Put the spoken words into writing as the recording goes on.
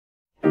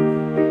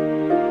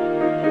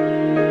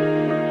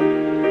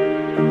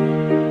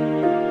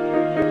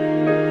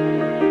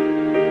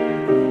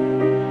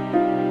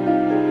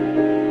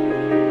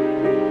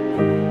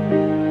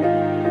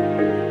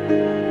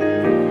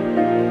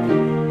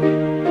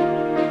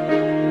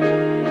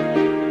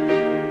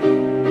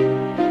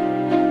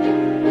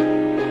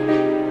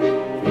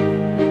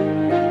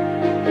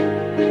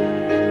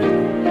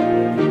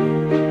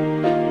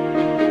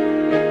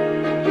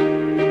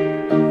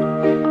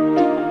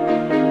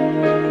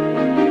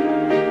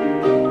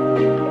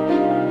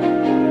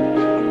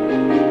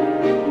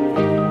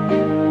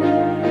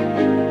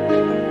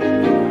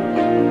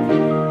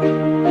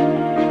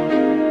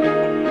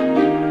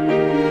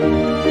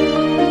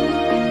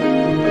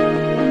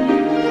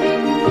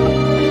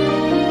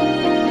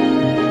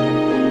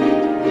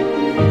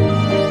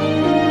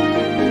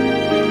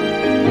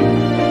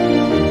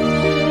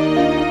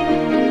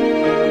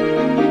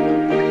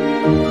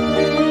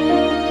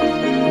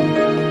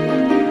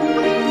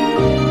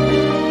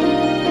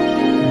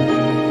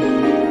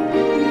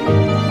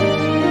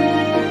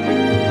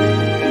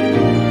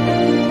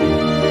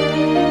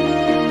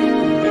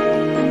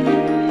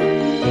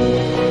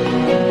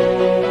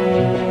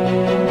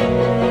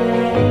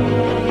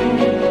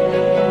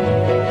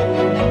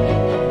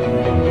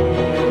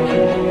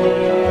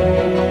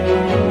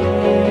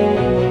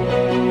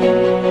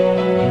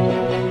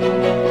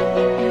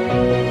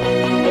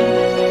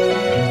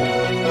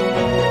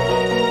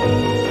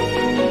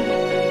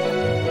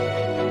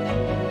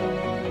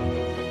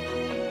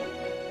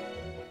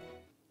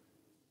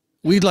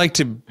We'd like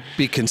to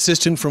be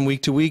consistent from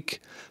week to week.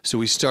 So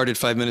we started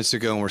 5 minutes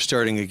ago and we're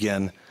starting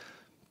again.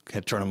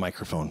 Had to turn on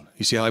microphone.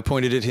 You see how I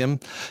pointed at him?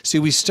 See,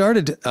 we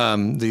started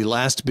the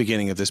last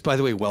beginning of this. By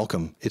the way,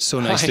 welcome. It's so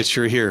nice that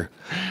you're here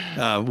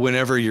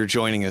whenever you're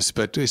joining us.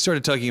 But we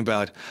started talking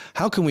about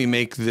how can we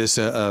make this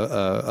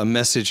a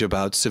message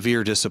about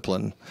severe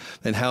discipline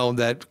and how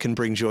that can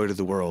bring joy to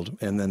the world.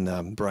 And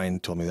then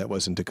Brian told me that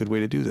wasn't a good way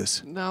to do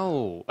this.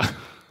 No.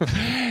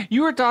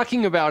 You were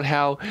talking about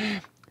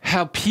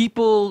how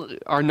people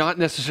are not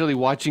necessarily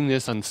watching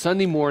this on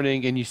Sunday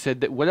morning, and you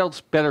said that what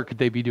else better could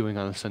they be doing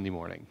on a Sunday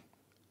morning?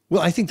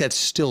 Well, I think that's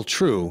still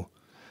true.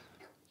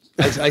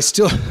 I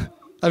still,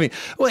 I mean,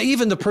 well,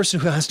 even the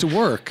person who has to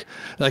work,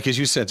 like as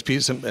you said,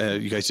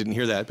 you guys didn't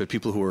hear that, but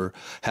people who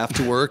have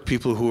to work,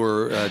 people who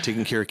are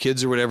taking care of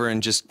kids or whatever,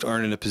 and just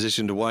aren't in a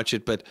position to watch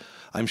it. But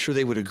I'm sure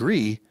they would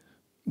agree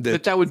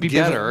that would be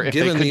better if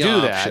they could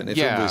do that. If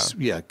it was,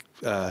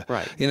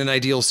 right. In an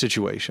ideal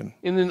situation.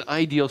 In an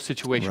ideal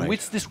situation, right.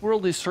 Which this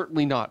world is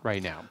certainly not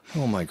right now.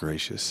 Oh my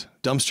gracious.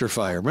 Dumpster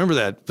fire. Remember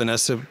that,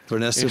 Vanessa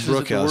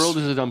Brookhouse? The world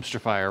is a dumpster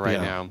fire right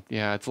now.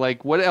 Yeah, it's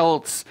like, what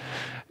else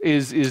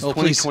is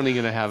 2020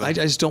 going to have? I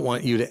just don't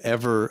want you to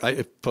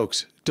ever,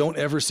 folks, don't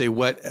ever say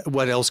what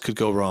else could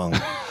go wrong.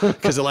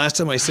 Because the last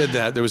time I said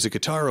that, there was a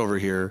guitar over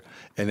here,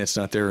 and it's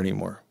not there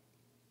anymore.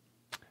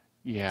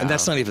 Yeah. And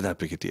that's not even that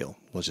big a deal.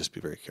 We'll just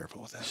be very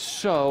careful with that.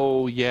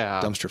 So,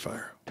 yeah. Dumpster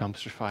fire.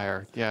 Dumpster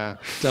fire, yeah.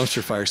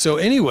 Dumpster fire. So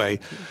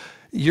anyway,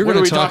 you're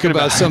going to talk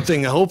about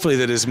something hopefully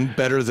that is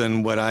better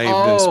than what I've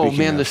been speaking of. Oh,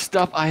 man, the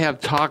stuff I have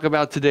to talk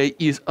about today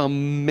is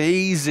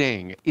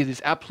amazing. It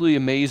is absolutely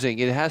amazing.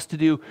 It has to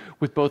do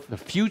with both the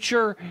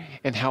future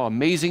and how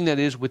amazing that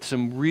is with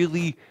some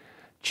really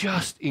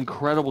just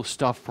incredible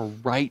stuff for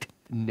right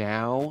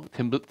now.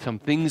 Some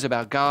things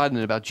about God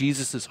and about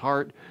Jesus'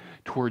 heart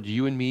towards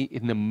you and me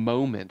in the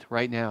moment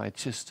right now.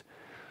 It's just,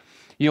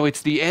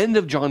 it's the end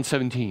of John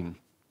 17,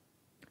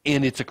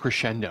 and it's a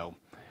crescendo.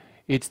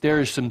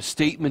 There's some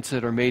statements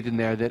that are made in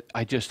there that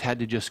I just had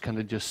to just kind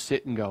of just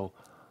sit and go,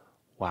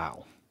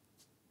 wow.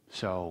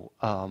 So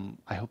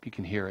I hope you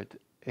can hear it,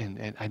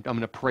 and I'm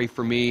going to pray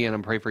for me, and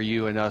I'm praying for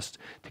you and us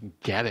to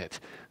get it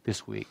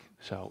this week.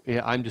 So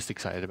yeah, I'm just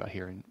excited about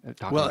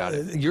talking about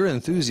it. Your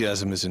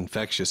enthusiasm is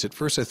infectious. At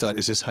first I thought,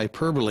 is this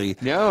hyperbole?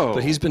 No.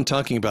 But he's been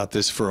talking about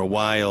this for a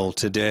while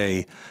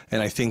today,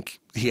 and I think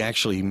he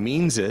actually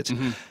means it,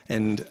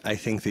 and I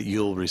think that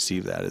you'll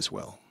receive that as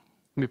well.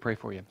 Let me pray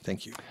for you.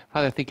 Thank you.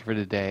 Father, thank you for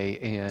today,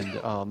 and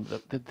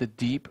the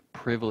deep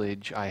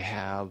privilege I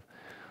have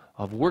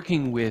of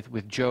working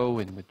with Joe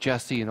and with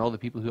Jesse and all the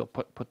people who have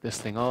put this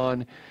thing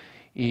on.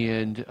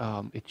 And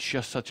it's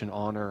just such an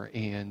honor,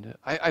 and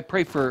I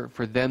pray for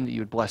them that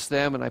you would bless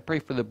them, and I pray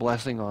for the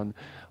blessing on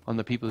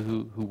the people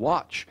who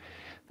watch,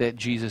 that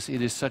Jesus,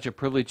 it is such a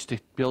privilege to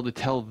be able to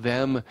tell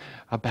them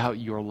about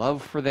your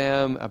love for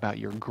them, about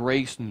your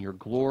grace and your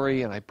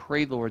glory, and I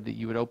pray, Lord, that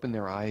you would open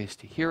their eyes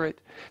to hear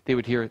it. They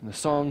would hear it in the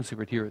songs, they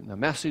would hear it in the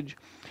message,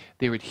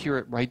 they would hear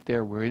it right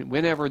there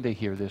whenever they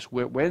hear this,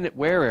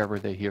 wherever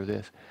they hear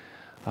this.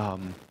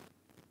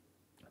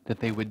 That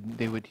they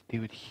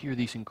would hear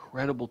these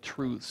incredible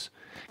truths.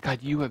 God,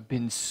 you have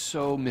been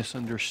so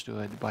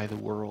misunderstood by the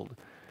world.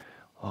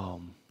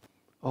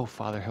 Oh,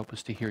 Father, help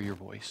us to hear your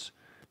voice.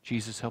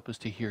 Jesus, help us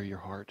to hear your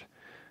heart.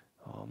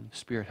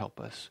 Spirit, help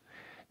us.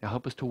 Now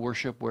help us to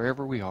worship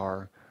wherever we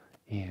are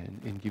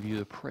and give you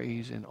the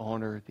praise and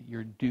honor that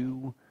you're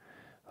due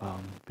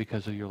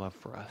because of your love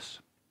for us.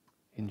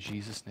 In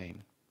Jesus'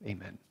 name,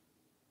 amen.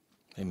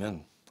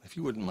 Amen. If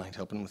you wouldn't mind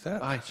helping with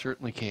that. I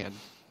certainly can.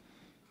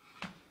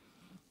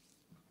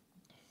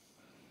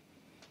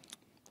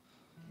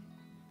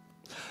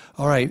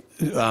 All right,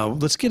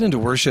 let's get into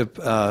worship.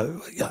 I'm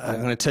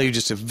going to tell you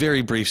just a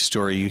very brief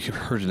story. You've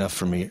heard enough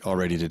from me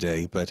already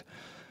today, but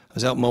I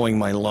was out mowing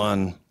my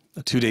lawn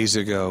 2 days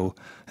ago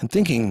and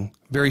thinking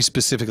very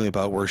specifically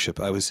about worship.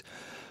 I was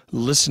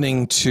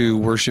listening to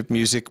worship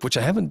music, which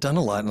I haven't done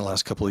a lot in the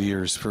last couple of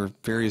years for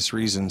various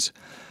reasons,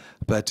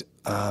 but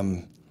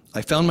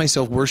I found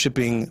myself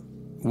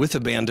worshiping with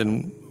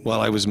abandon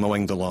while I was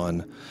mowing the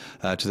lawn,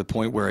 to the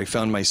point where I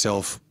found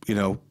myself,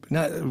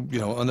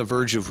 on the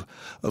verge of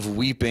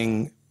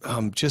weeping,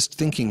 just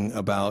thinking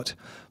about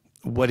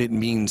what it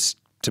means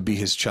to be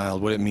his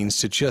child, what it means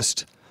to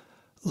just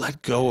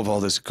let go of all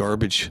this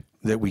garbage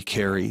that we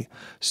carry.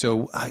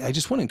 So I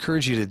just want to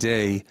encourage you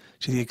today,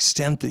 to the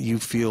extent that you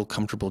feel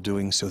comfortable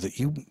doing so, that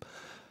you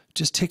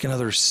just take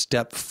another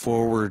step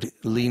forward,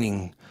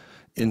 leaning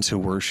into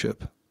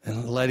worship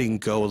and letting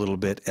go a little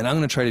bit. And I'm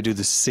going to try to do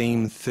the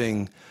same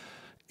thing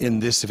in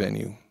this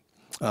venue,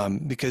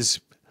 because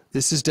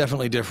this is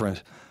definitely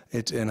different.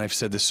 And I've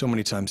said this so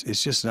many times,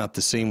 it's just not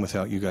the same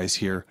without you guys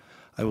here.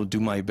 I will do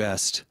my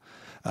best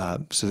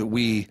so that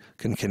we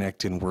can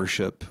connect in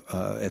worship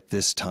at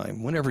this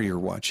time, whenever you're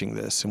watching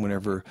this and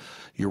whenever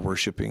you're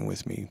worshiping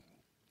with me.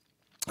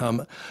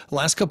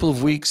 Last couple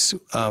of weeks,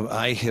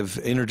 I have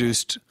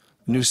introduced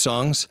new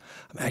songs.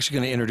 I'm actually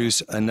going to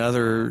introduce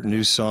another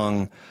new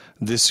song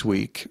this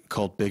week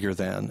called Bigger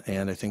Than,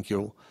 and I think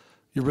you're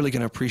really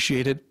going to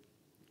appreciate it.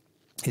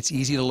 It's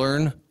easy to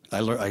learn. I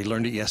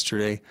learned it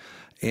yesterday.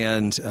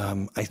 And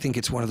I think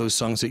it's one of those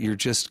songs that you're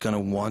just going to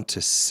want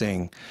to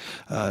sing.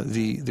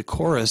 The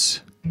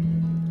chorus,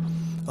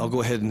 I'll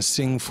go ahead and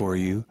sing for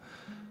you.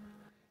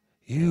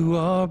 You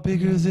are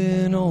bigger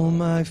than all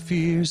my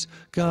fears,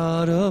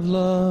 God of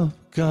love,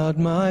 God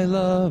my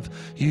love.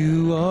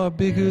 You are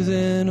bigger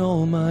than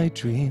all my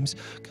dreams,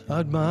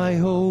 God my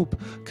hope,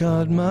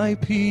 God my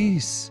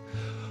peace.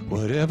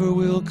 Whatever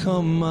will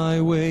come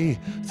my way,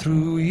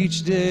 through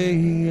each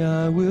day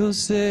I will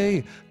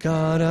say,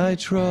 God, I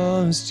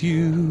trust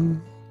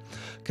you.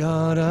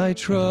 God, I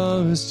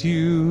trust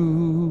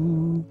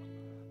you.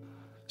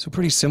 So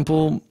pretty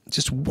simple,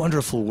 just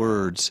wonderful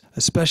words,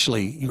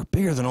 especially, you're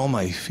bigger than all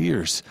my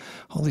fears.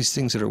 All these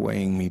things that are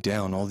weighing me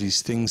down, all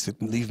these things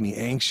that leave me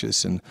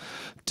anxious and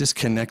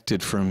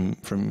disconnected from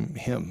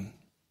Him.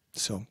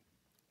 So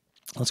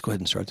let's go ahead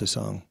and start the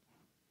song.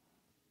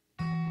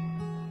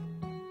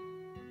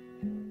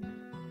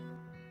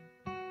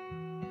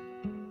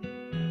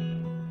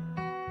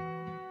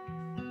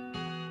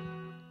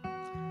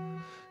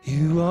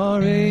 You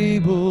are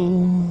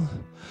able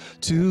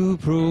to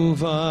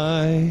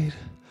provide.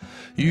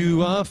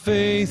 You are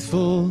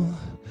faithful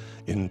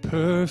in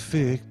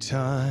perfect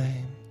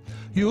time.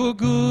 Your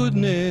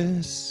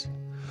goodness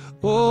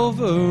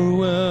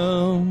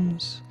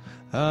overwhelms.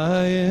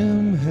 I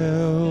am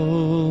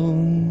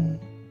held.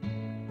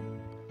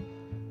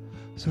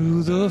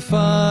 Through the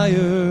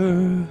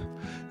fire,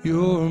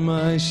 you're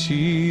my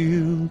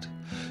shield.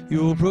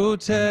 Your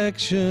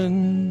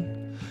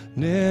protection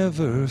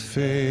never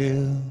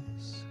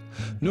fails.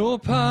 No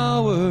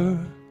power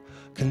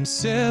can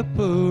separate.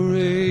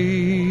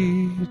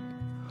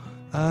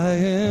 I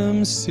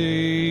am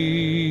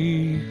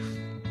safe.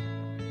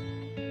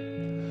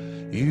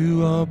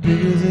 You are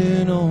bigger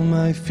than all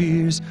my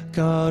fears,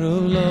 God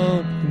of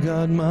love,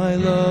 God my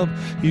love.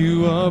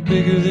 You are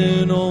bigger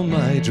than all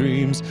my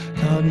dreams,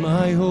 God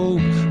my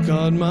hope,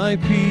 God my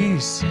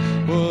peace.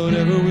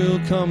 Whatever will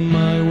come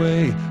my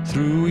way,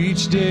 through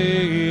each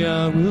day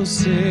I will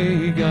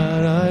say,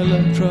 God,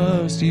 I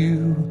trust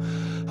you,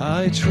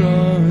 I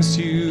trust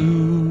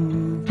you.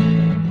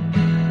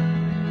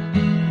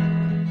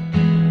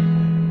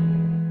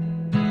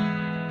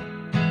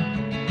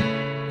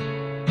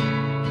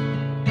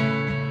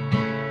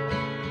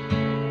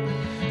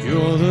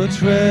 You're the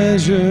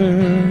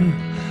treasure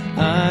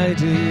I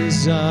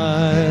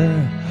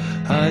desire.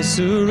 I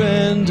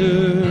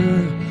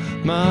surrender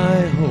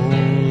my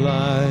whole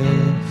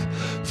life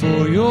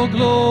for your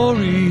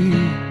glory,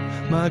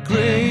 my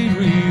great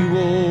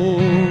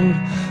reward.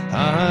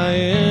 I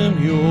am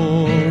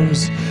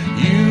yours.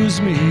 Use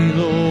me,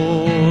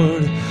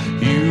 Lord.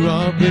 You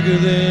are bigger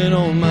than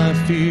all my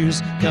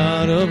fears,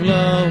 God of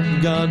love,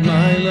 God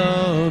my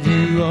love.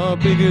 You are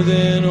bigger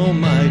than all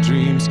my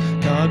dreams,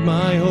 God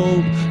my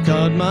hope,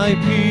 God my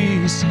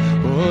peace.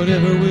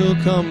 Whatever will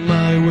come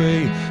my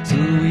way,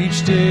 through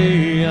each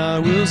day I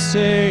will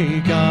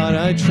say, God,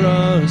 I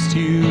trust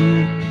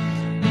you,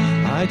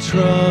 I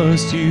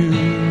trust you.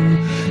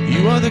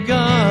 You are the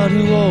God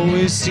who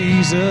always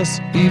sees us,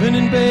 even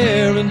in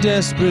bare and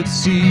desperate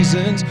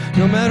seasons.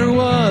 No matter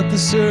what the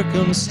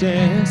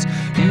circumstance,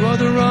 you are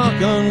the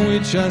rock on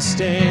which I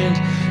stand.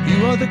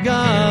 You are the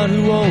God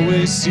who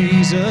always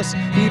sees us,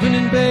 even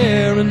in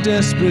bare and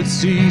desperate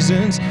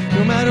seasons.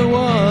 No matter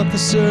what the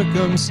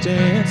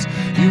circumstance,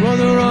 you are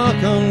the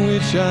rock on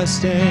which I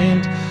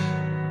stand.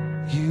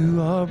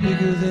 You are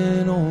bigger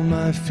than all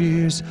my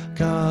fears,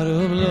 God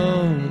of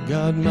love,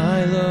 God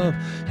my love.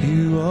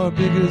 You are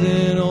bigger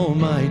than all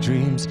my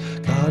dreams,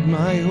 God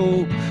my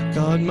hope,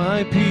 God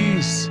my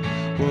peace.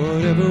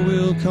 Whatever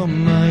will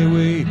come my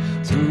way,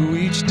 through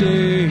each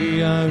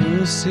day I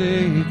will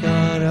say,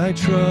 God, I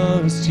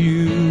trust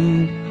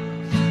you,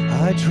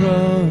 I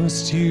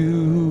trust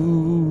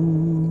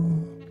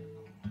you.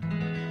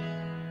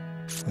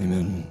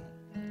 Amen.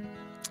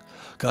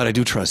 God, I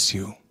do trust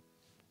you.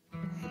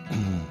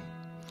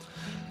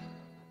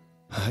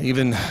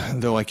 Even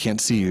though I can't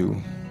see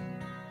you,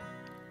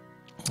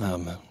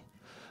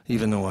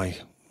 even though I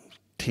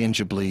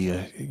tangibly,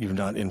 you're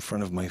not in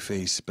front of my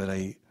face, but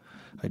I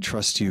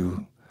trust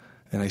you,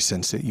 and I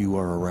sense that you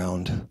are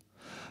around.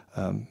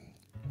 And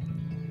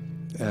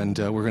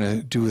we're going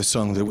to do a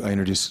song that I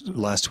introduced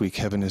last week,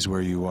 Heaven is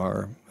Where You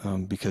Are,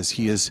 because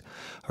He is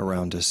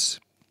around us.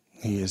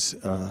 He is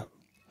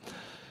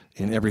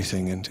in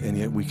everything, and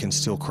yet we can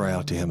still cry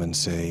out to Him and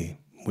say,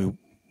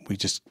 we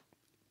just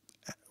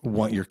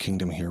want your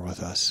kingdom here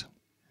with us.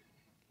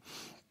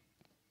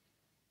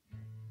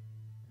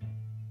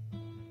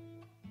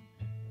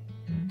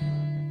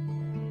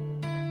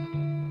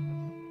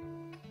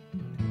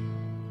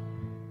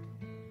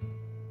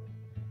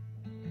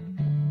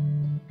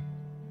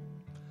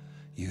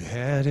 You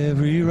had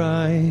every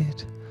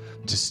right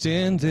to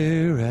stand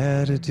there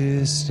at a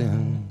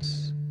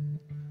distance,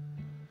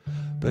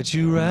 but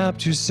you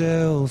wrapped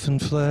yourself in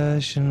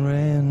flesh and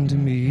ran to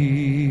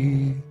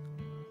me.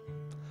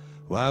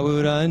 Why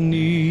would I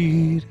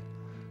need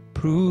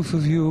proof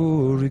of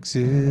your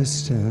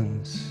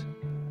existence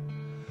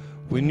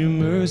when your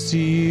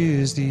mercy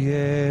is the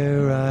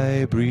air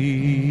I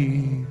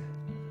breathe,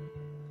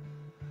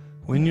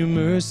 when your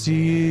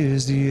mercy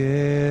is the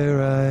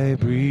air I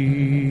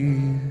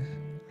breathe.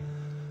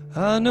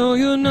 I know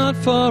you're not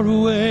far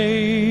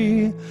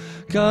away,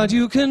 God,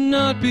 you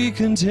cannot be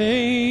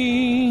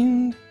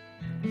contained.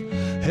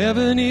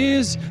 Heaven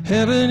is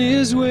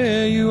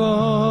where you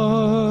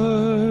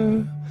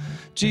are.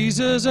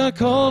 Jesus, I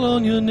call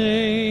on your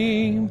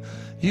name.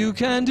 You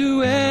can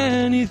do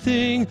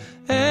anything,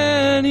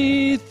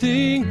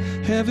 anything.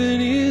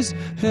 Heaven is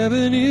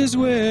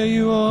where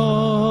you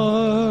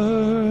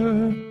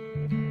are.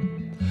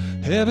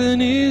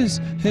 Heaven is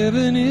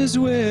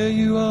where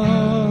you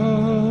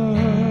are.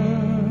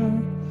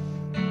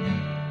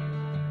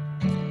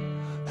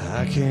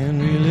 I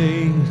can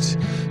relate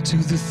to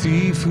the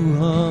thief who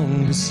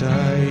hung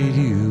beside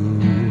you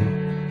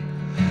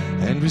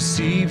and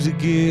received a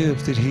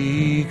gift that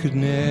he could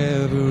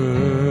never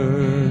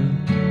earn.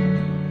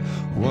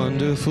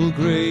 Wonderful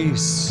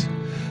grace,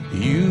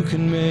 you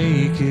can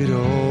make it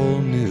all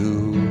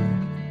new.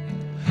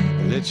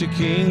 Let your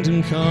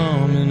kingdom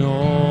come in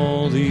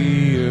all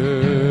the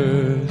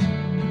earth.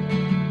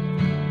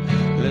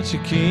 Let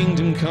your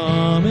kingdom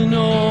come in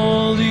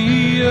all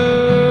the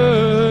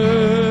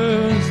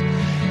earth.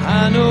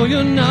 I know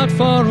you're not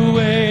far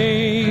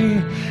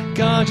away,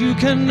 God, you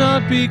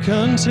cannot be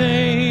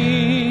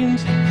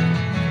contained.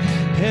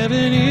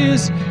 Heaven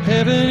is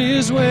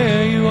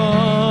where you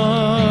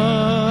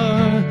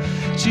are.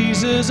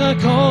 Jesus, I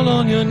call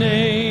on your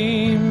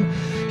name.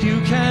 You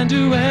can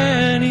do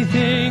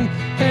anything,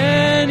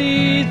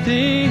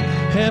 anything.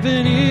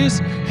 Heaven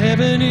is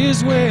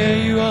where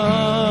you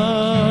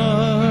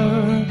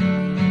are.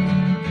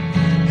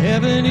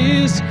 Heaven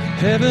is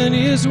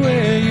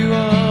where you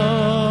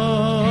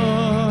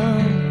are.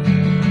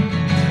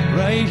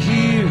 Right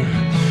here,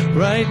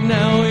 right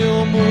now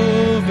you're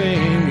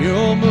moving,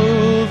 you're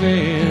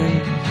moving.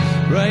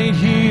 Right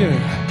here,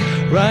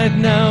 right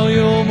now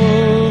you're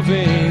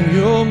moving,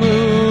 you're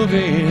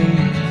moving.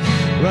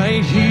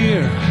 Right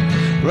here,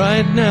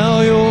 right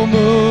now you're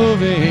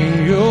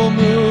moving, you're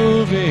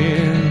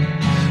moving.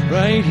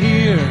 Right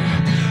here,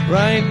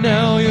 right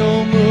now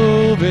you're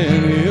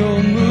moving,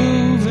 you're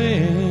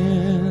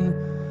moving.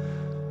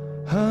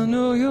 I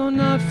know you're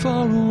not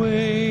far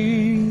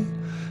away,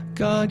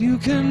 God, you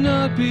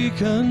cannot be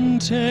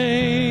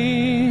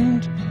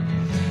contained.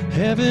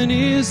 Heaven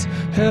is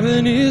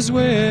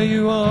where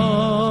you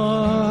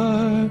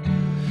are.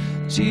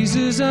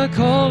 Jesus, I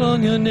call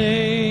on your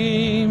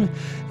name.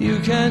 You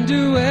can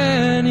do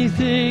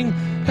anything,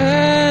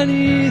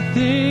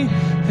 anything.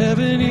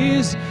 Heaven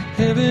is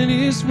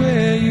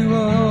where you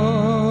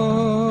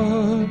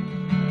are.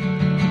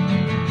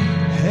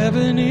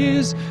 Heaven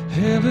is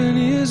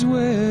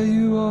where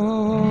you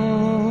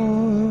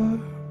are.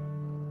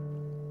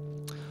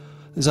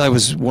 As I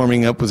was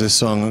warming up with this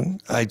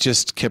song, I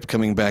just kept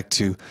coming back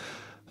to,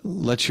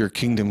 let your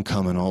kingdom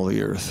come in all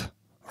the earth.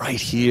 Right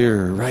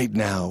here, right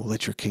now,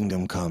 let your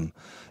kingdom come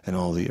in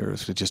all the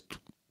earth. To just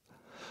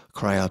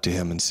cry out to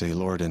him and say,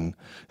 Lord, in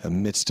the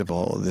midst of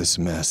all of this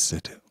mess,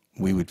 that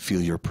we would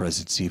feel your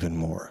presence even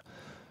more,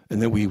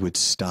 and that we would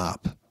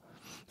stop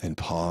and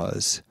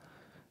pause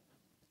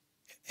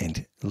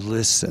and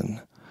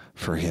listen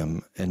for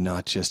him, and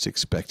not just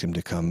expect him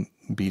to come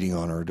beating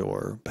on our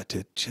door, but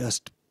to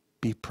just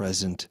be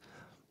present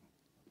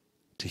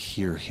to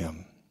hear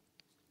him.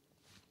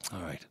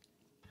 All right.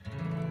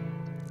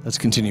 Let's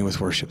continue with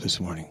worship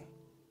this morning.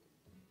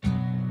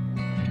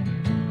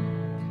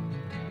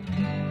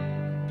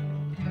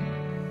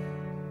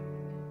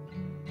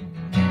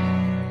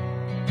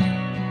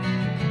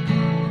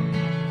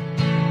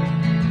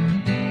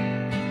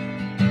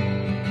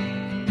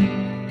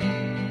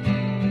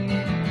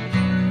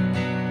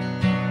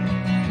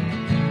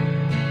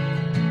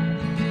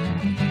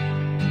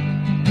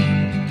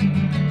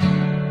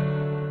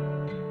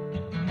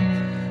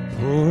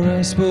 Before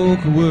I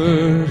spoke a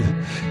word,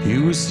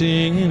 you were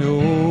singing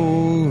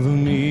over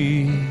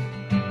me.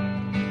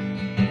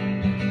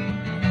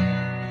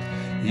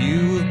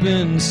 You have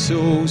been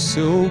so,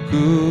 so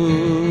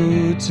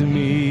good to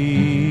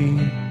me.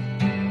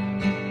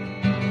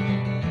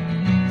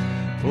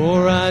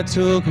 Before I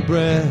took a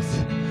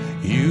breath,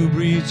 you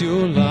breathed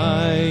your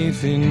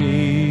life in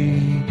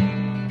me.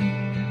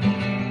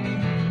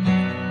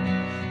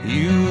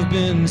 You have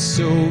been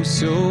so,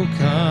 so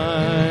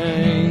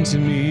kind to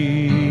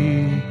me.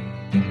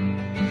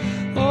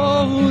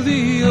 Oh,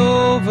 the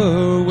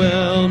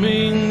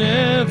overwhelming,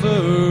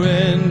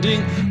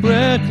 never-ending,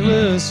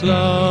 reckless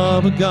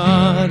love of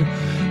God.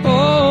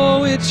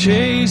 Oh, it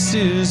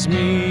chases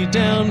me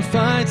down,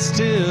 fights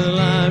till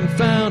I'm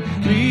found,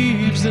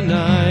 leaves the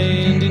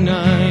 99.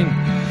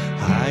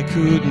 I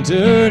couldn't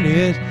earn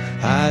it,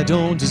 I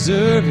don't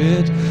deserve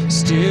it,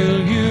 still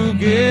you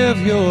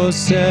give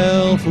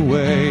yourself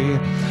away.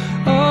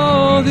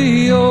 Oh,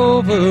 the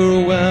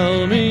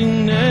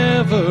overwhelming,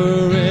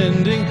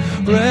 never-ending,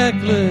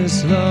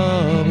 reckless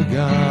love of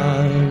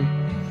God.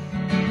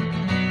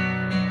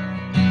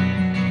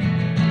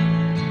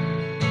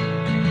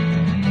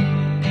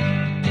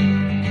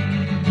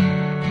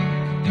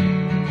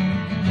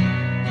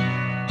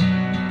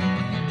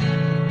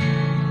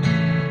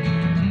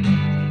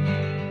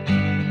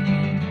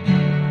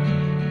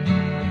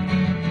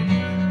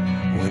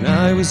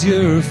 was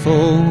your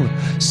foe,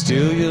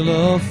 still your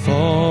love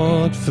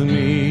fought for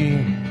me.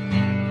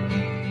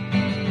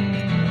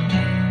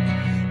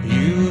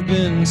 You've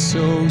been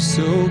so,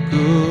 so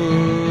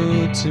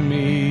good to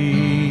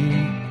me.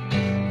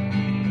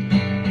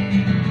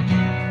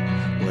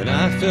 When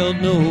I felt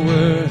no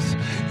worth,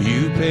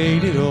 you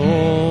paid it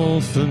all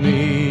for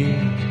me.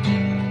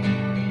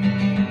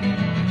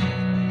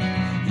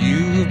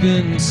 You've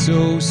been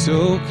so,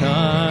 so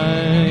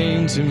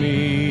kind to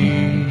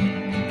me.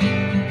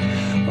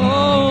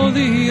 Oh,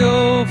 the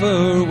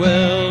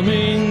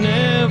overwhelming,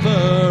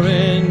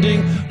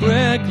 never-ending,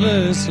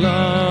 reckless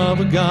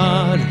love of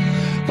God.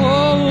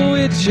 Oh,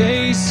 it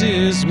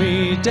chases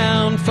me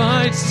down,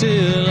 fights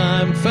till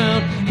I'm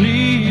found,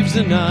 leaves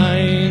the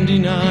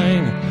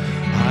 99.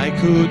 I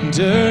couldn't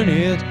earn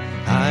it,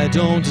 I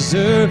don't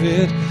deserve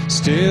it,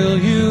 still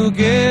you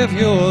give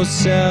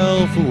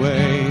yourself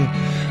away.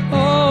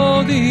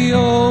 Oh, the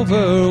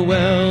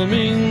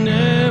overwhelming,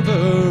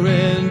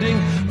 never-ending,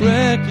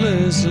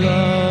 reckless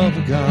love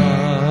of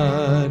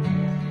God.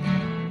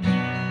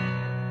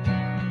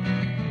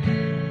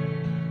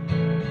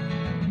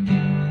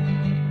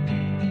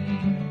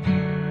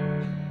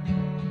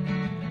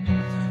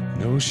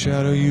 No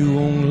shadow you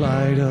won't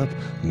light up,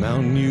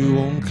 mountain you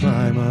won't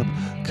climb up,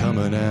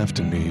 coming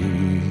after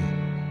me.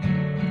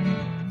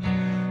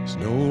 There's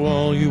no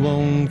wall you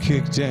won't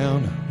kick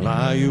down,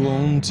 lie you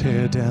won't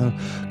tear down,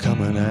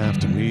 coming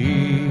after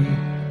me.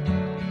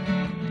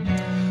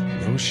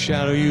 No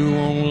shadow you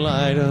won't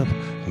light up,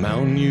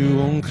 mountain you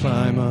won't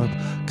climb up,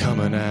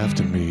 coming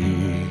after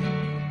me.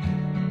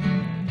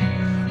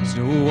 There's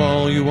no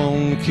wall you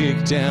won't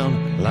kick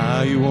down,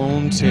 lie you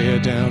won't tear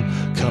down,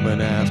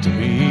 coming after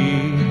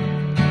me.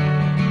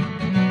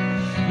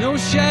 No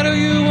shadow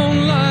you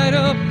won't light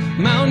up,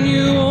 mountain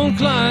you won't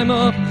climb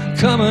up,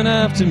 coming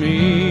after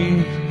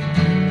me.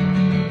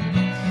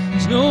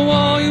 There's no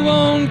wall you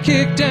won't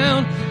kick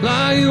down,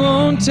 lie you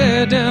won't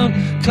tear down,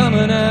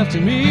 coming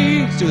after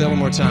me. Let's do that one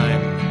more time.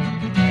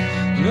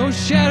 No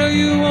shadow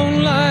you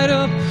won't light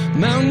up,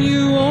 mountain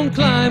you won't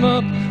climb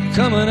up,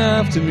 coming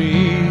after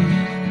me.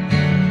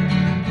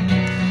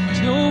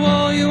 There's no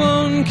wall you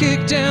won't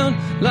kick down,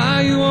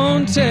 lie you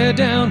won't tear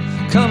down,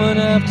 coming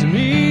after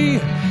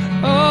me.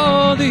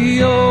 Oh,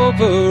 the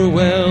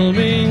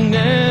overwhelming,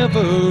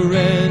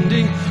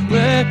 never-ending,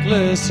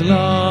 reckless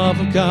love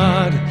of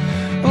God.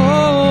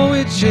 Oh,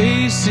 it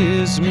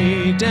chases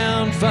me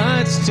down,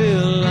 fights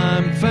till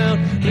I'm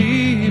found,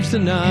 leaves the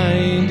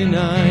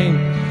 99.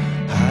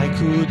 I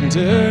couldn't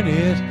earn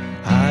it,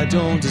 I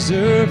don't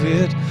deserve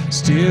it,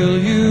 still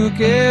you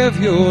give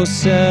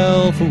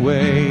yourself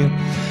away.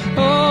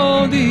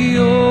 Oh, the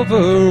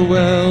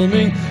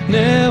overwhelming,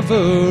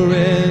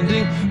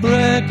 never-ending,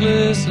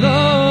 reckless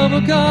love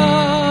of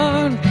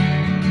God.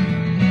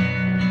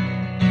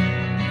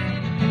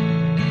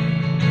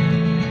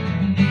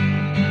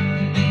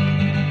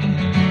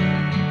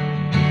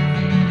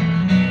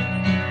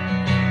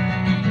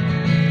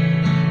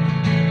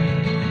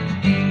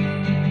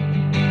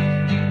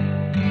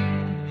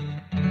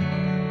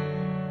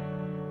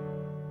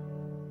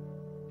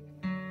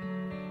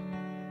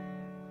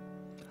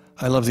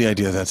 I love the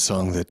idea of that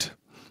song, that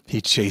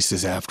he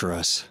chases after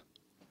us.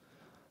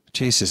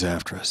 Chases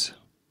after us.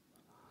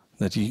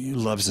 That he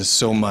loves us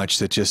so much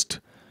that just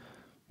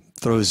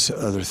throws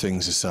other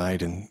things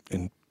aside and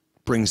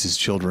brings his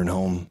children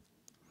home.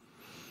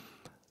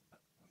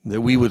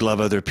 That we would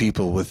love other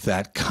people with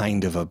that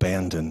kind of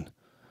abandon.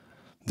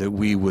 That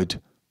we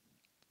would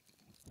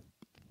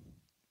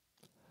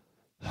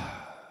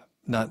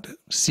not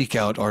seek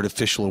out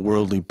artificial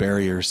worldly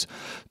barriers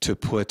to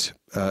put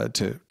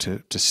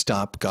to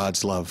stop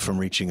God's love from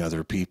reaching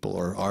other people,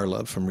 or our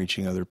love from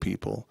reaching other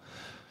people.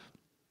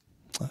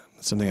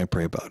 That's something I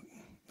pray about.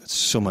 It's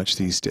so much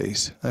these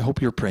days. I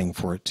hope you're praying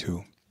for it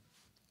too.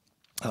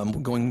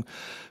 Going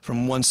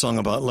from one song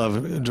about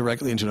love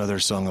directly into another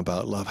song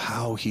about love,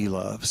 how he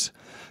loves,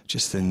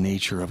 just the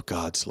nature of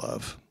God's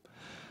love.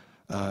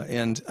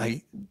 And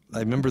I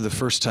remember the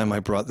first time I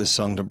brought this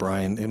song to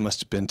Brian, it must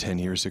have been 10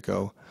 years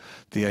ago,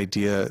 the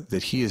idea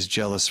that he is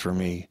jealous for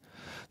me,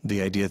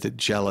 the idea that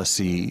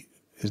jealousy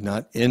is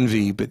not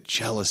envy, but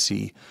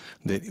jealousy,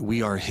 that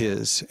we are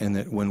his, and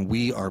that when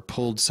we are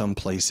pulled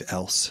someplace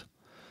else,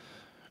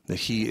 that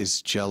he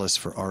is jealous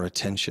for our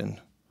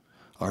attention,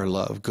 our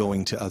love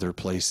going to other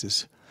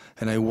places.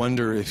 And I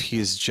wonder if he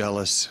is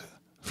jealous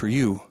for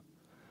you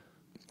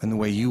and the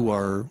way you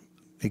are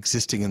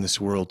existing in this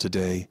world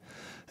today.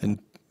 And,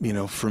 you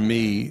know, for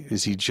me,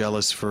 is he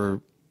jealous for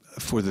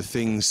the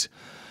things,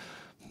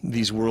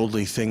 these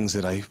worldly things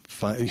that I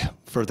find,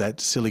 for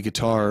that silly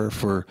guitar,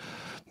 for,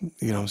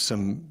 you know,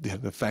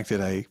 the fact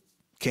that I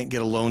can't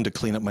get a loan to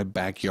clean up my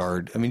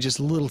backyard. I mean, just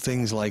little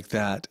things like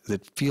that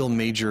that feel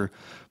major,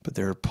 but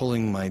they're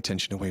pulling my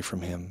attention away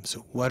from him.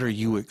 So what are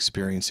you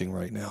experiencing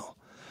right now?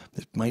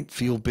 It might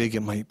feel big,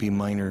 it might be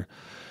minor,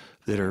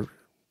 that are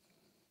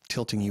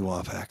tilting you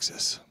off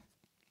axis.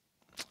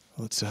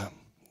 Let's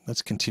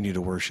continue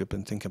to worship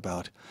and think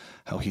about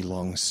how he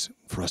longs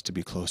for us to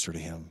be closer to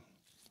him.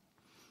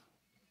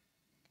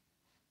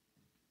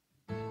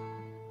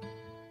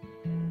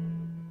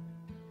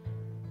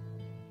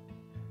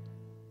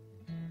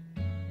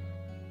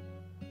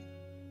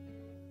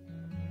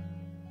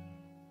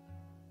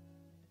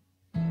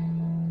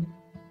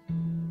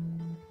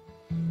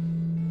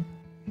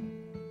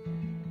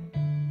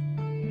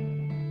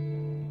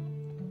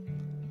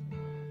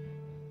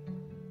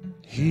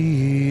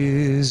 He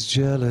is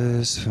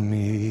jealous for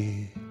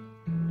me.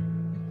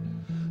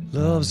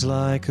 Love's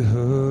like a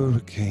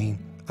hurricane.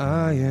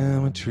 I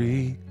am a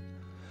tree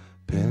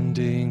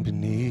bending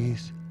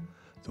beneath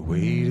the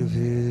weight of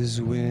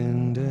his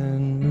wind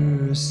and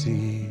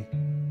mercy.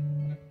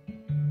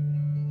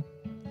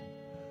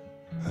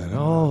 And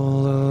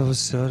all of a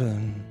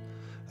sudden,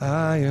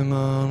 I am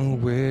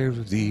unaware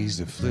of these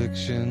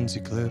afflictions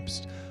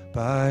eclipsed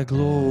by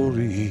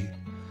glory.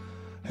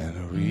 And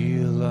I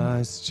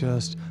realize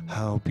just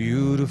how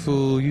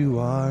beautiful you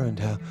are and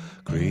how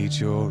great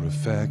your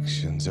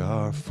affections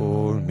are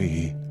for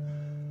me.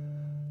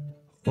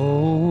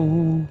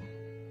 Oh,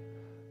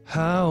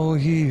 how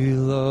he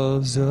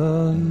loves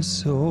us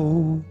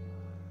so.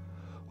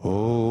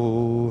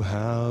 Oh,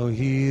 how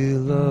he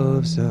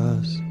loves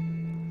us.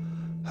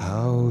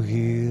 How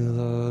he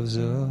loves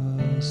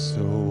us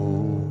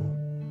so.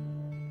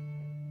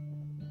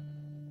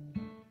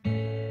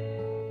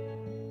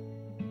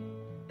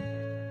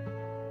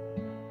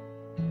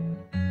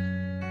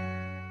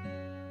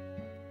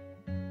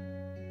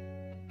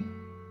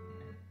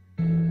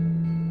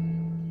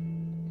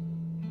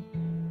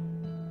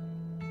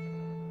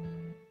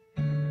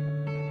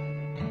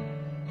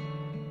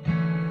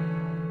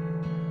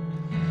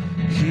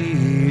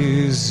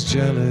 He is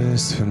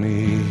jealous for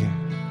me.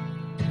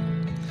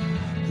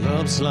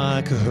 Love's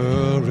like a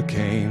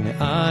hurricane.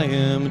 I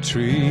am a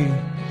tree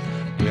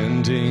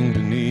bending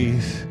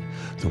beneath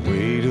the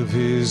weight of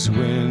his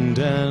wind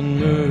and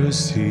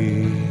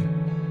mercy.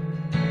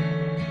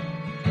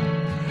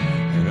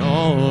 And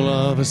all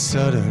of a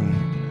sudden,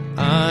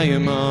 I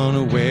am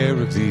unaware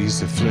of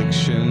these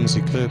afflictions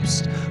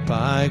eclipsed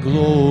by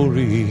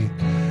glory.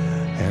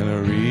 And I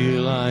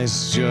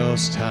realize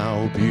just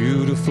how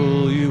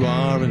beautiful you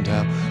are and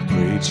how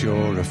great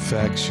your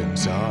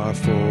affections are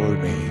for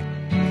me.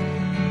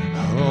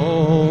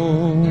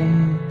 Oh,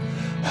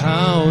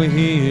 how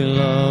he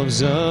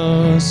loves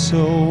us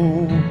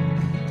so.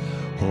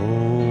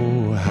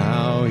 Oh,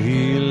 how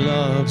he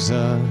loves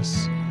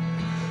us.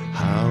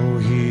 How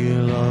he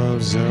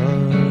loves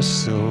us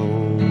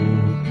so.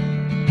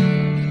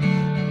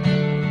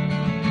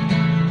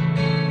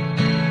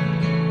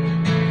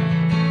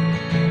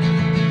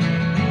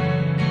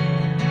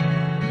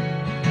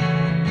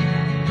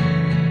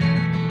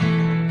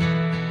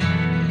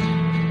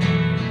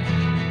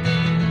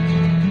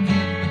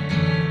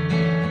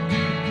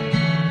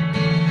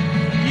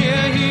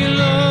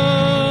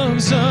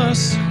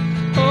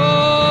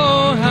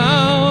 Oh,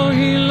 how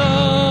he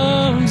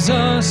loves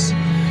us.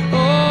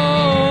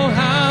 Oh,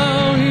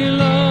 how he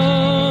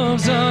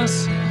loves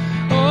us.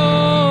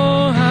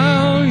 Oh,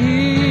 how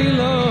he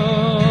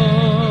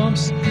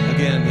loves.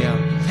 Again, yeah.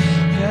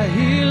 Yeah,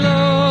 he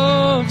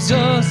loves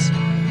us.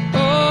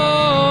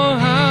 Oh,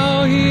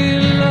 how he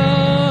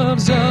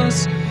loves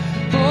us.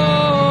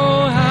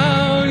 Oh,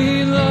 how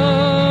he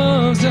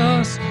loves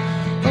us.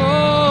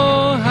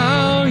 Oh,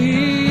 how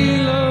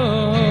he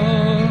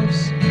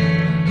loves.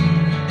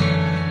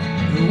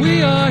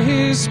 We are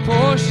his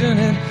portion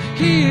and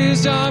he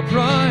is our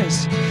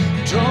prize,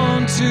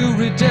 drawn to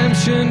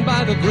redemption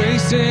by the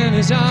grace in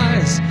his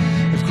eyes.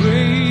 If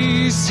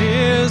grace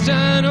is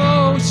an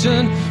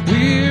ocean,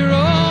 we're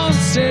all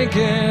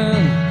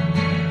sinking.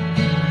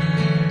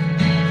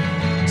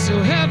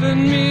 So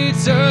heaven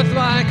meets earth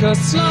like a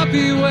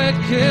sloppy wet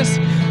kiss.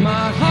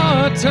 My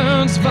heart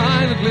turns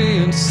violently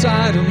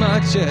inside of my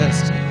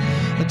chest.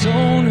 I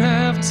don't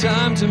have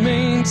time to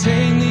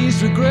maintain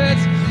these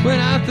regrets when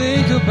I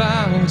think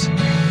about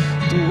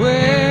the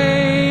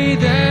way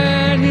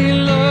that he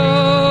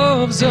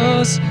loves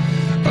us.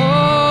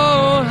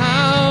 Oh,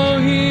 how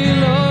he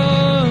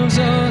loves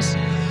us.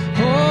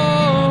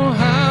 Oh,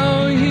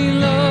 how he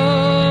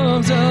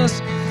loves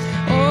us.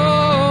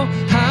 Oh,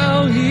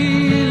 how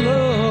he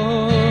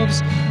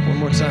loves. One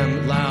more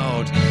time,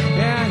 loud.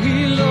 Yeah,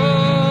 he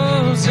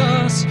loves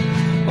us.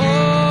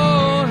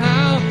 Oh,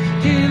 how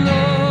he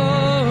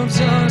loves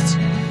us.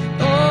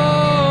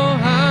 Oh,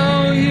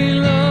 how he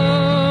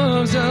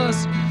loves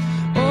us.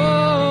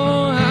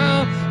 Oh,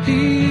 how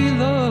he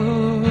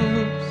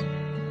loves.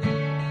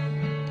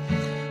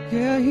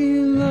 Yeah, he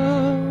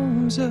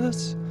loves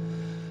us.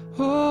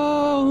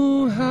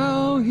 Oh,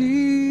 how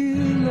he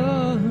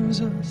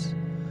loves us.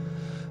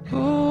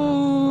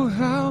 Oh,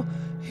 how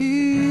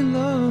he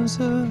loves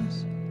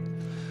us.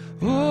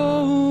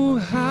 Oh,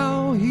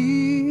 how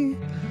he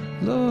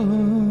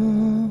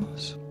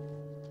loves.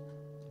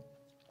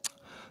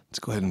 Let's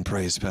go ahead and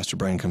pray as Pastor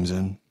Brian comes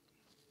in.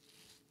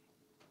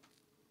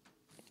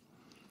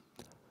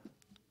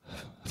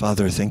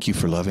 Father, thank you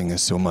for loving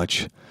us so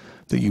much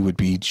that you would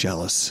be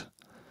jealous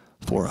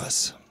for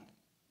us,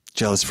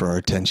 jealous for our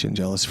attention,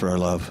 jealous for our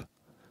love,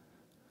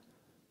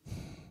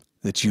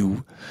 that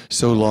you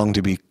so long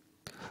to be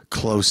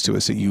close to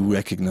us that you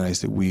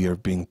recognize that we are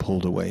being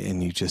pulled away,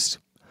 and you just,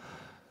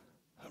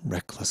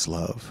 reckless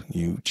love,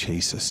 you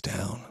chase us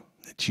down,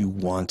 that you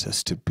want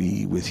us to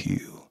be with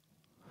you.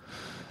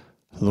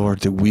 Lord,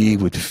 that we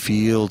would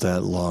feel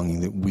that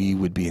longing, that we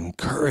would be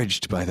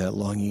encouraged by that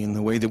longing in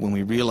the way that when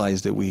we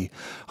realize that we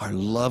are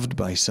loved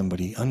by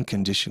somebody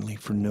unconditionally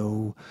for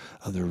no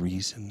other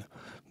reason,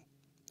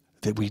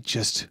 that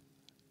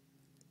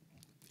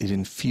it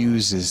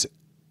infuses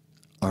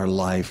our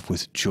life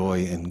with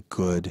joy and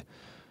good,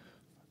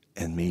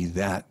 and may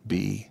that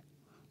be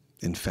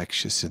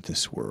infectious in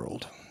this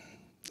world.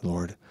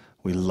 Lord,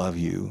 we love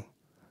you.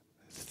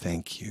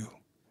 Thank you.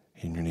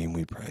 In your name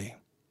we pray.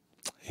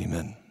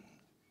 Amen.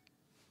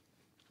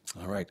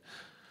 All right.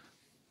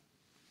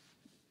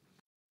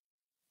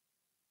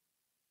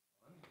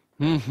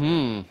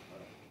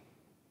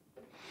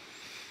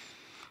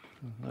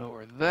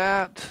 Lower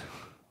that.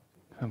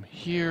 Come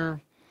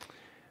here.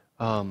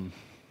 I'm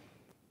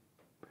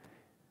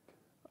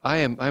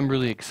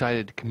really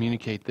excited to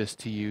communicate this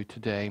to you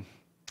today,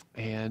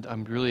 and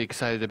I'm really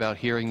excited about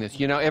hearing this.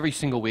 You know, every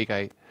single week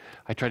I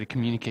try to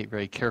communicate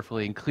very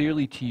carefully and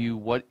clearly to you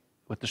what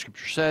the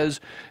Scripture says,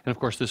 and of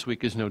course this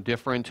week is no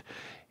different.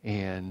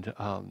 And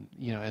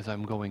you know, as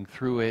I'm going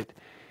through it,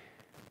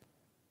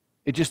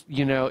 it just,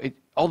 you know,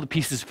 all the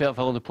pieces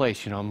fell into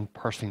place. You know, I'm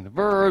parsing the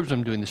verbs,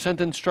 I'm doing the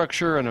sentence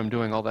structure, and I'm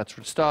doing all that sort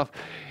of stuff,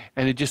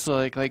 and it just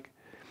like.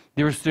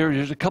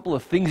 There's a couple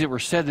of things that were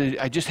said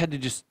that I just had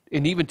to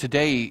and even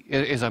today,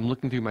 as I'm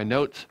looking through my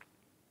notes,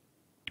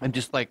 I'm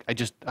just like, I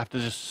have to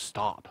just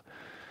stop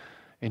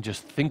and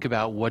just think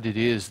about what it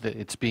is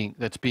that's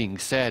being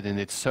said, and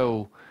it's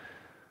so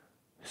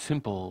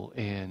simple.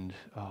 And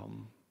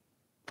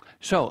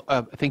so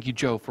thank you,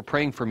 Joe, for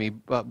praying for me,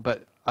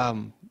 but I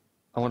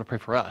want to pray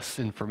for us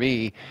and for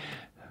me,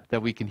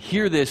 that we can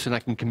hear this and I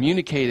can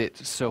communicate it.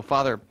 So,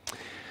 Father,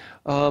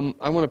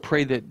 I want to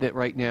pray that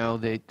right now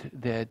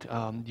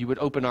that you would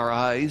open our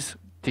eyes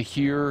to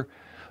hear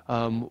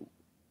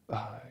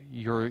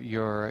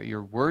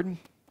your word,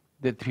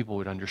 that people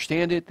would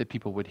understand it, that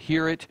people would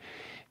hear it,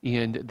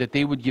 and that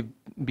they would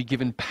be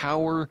given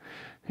power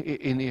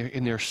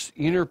in their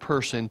inner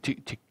person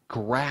to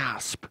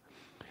grasp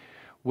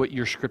what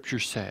your Scripture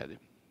said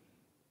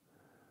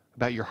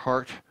about your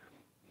heart,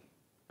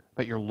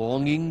 about your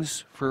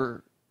longings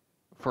for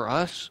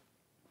us.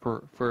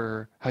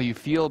 For how you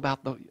feel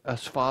about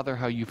us, Father,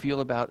 how you feel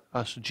about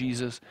us,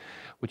 Jesus,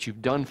 what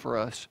you've done for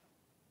us.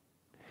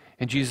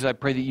 And Jesus, I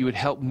pray that you would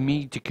help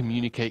me to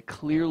communicate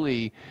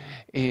clearly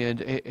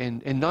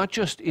and not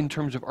just in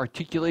terms of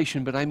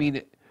articulation, but I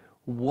mean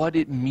what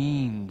it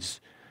means,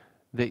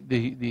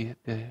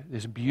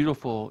 this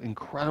beautiful,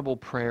 incredible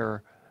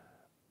prayer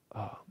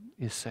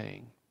is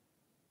saying.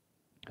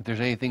 If there's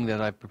anything that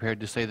I've prepared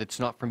to say that's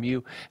not from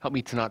you, help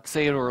me to not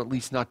say it, or at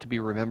least not to be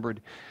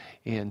remembered.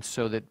 And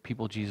so that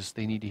people, Jesus,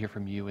 they need to hear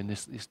from you in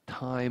this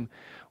time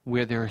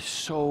where there's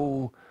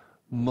so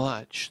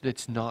much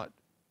that's not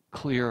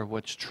clear of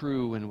what's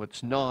true and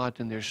what's not,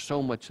 and there's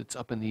so much that's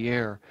up in the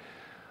air.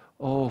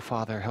 Oh,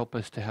 Father, help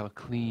us to have a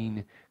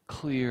clean,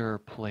 clear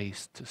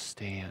place to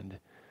stand.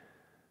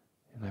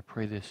 And I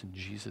pray this in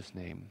Jesus'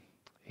 name.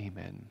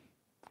 Amen.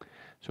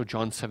 So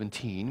John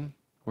 17,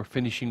 we're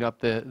finishing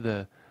up this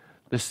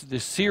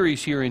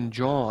series here in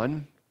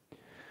John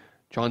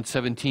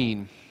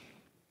 17.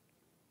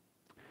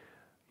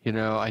 You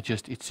know,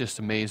 it's just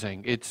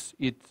amazing. It's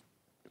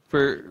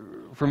for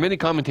many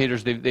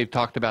commentators, they've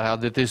talked about how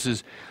that this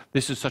is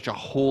such a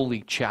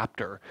holy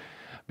chapter,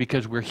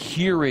 because we're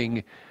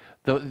hearing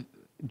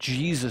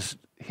Jesus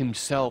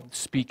himself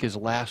speak his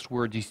last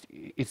words.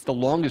 It's the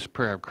longest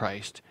prayer of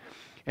Christ,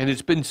 and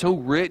it's been so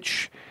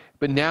rich.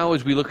 But now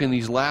as we look in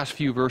these last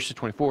few verses,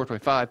 24,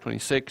 25,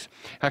 26,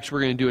 actually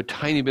we're going to do a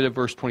tiny bit of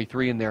verse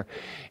 23 in there.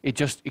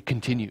 It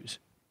continues,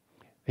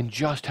 and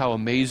just how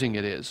amazing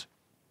it is.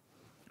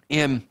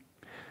 And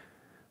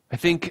I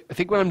think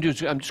what I'm doing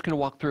is I'm just going to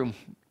walk through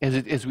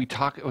as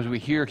we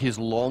hear his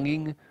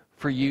longing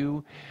for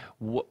you.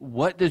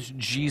 What does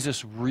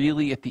Jesus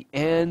really at the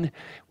end?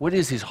 What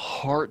is his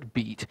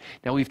heartbeat?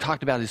 Now we've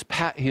talked about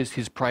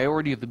his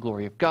priority of the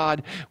glory of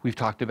God. We've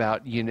talked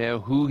about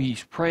who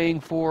he's praying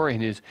for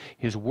and his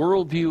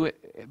worldview.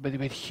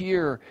 But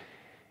here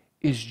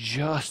is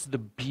just the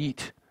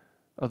beat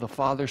of the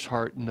Father's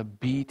heart and the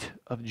beat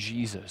of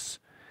Jesus.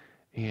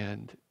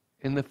 And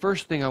the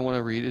first thing I want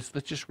to read is,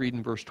 let's just read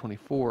in verse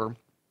 24.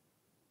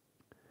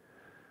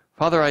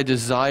 Father, I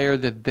desire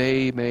that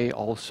they may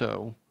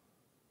also,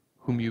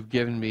 whom you've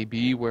given me,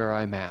 be where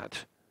I'm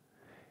at.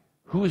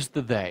 Who is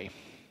the they?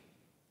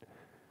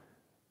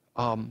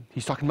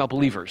 He's talking about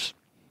believers.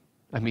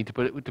 I mean, to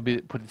put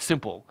it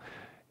simple.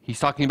 He's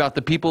talking about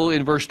the people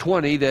in verse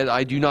 20 that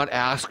I do not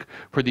ask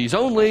for these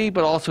only,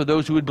 but also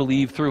those who would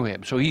believe through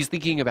him. So he's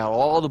thinking about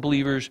all the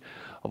believers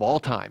of all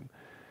time,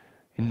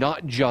 and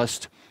not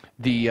just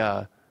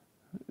the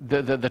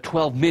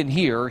 12 men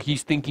here.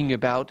 He's thinking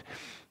about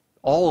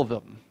all of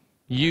them,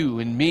 you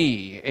and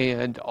me,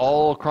 and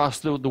all across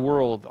the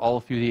world, all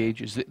through the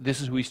ages.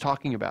 This is who he's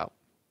talking about.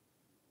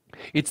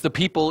 It's the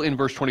people in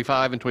verse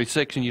 25 and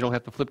 26, and you don't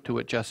have to flip to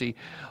it, Jesse.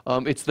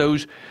 It's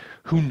those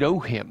who know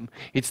him.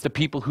 It's the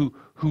people who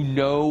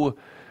know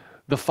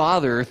the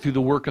Father through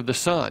the work of the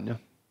Son,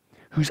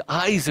 whose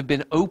eyes have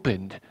been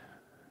opened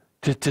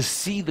to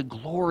see the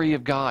glory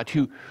of God,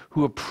 who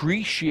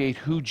appreciate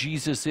who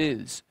Jesus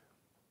is.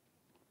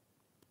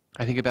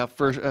 I think about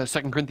 2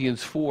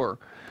 Corinthians 4,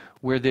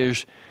 where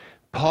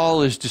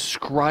Paul is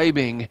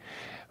describing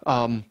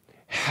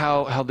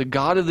how the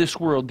God of this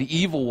world, the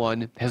evil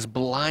one, has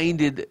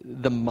blinded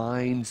the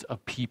minds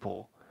of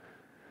people.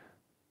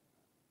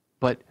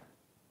 But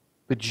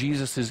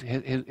Jesus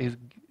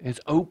has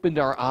opened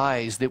our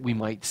eyes that we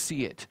might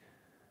see it.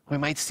 We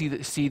might see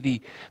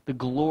the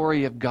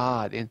glory of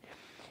God.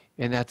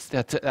 And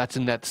that's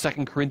in that 2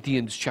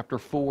 Corinthians chapter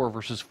 4,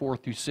 verses 4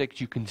 through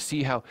 6. You can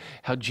see how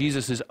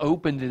Jesus has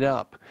opened it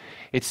up.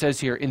 It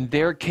says here, in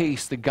their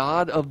case, the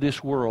God of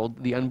this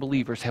world, the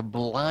unbelievers, have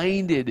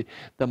blinded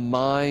the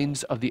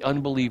minds of the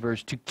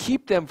unbelievers to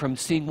keep them from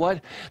seeing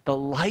what? The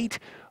light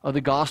of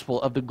the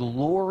gospel, of the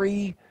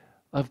glory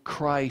of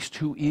Christ,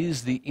 who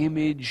is the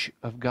image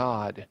of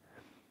God.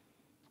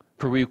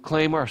 For we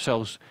claim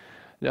ourselves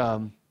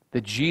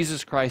that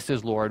Jesus Christ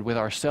is Lord, with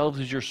ourselves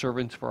as your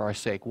servants for our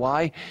sake.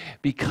 Why?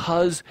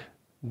 Because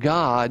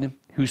God,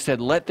 who said,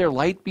 let their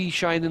light be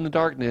shine in the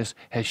darkness,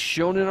 has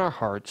shone in our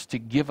hearts to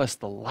give us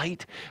the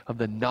light of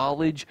the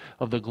knowledge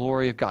of the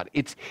glory of God.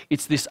 It's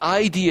this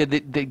idea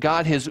that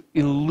God has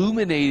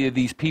illuminated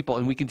these people,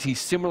 and we can see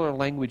similar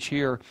language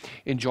here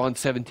in John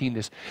 17,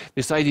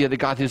 this idea that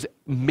God has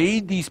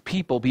made these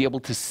people be able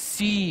to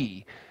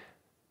see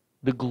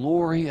the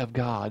glory of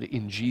God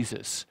in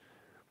Jesus.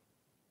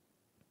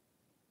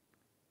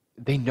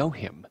 They know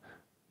him.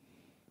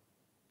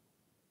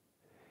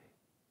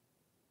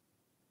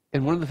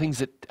 And one of the things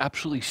that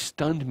absolutely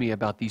stunned me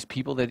about these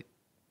people that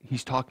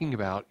he's talking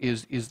about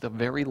is the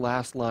very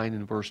last line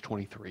in verse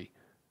 23.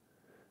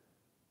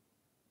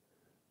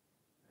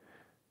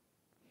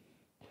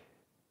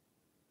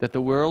 That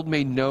the world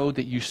may know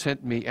that you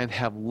sent me and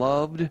have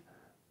loved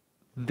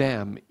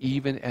them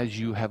even as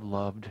you have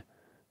loved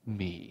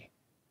me.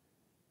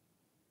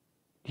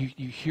 Do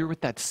you hear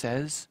what that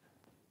says?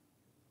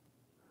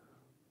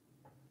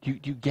 Do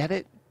you get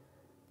it?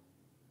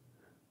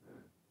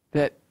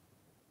 That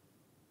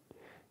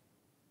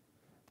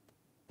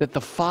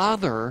the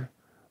Father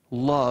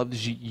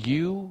loves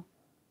you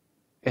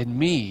and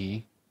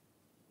me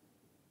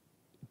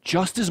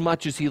just as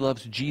much as he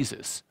loves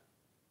Jesus.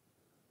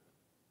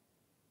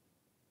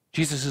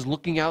 Jesus is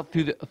looking out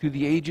through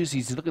the ages.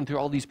 He's looking through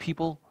all these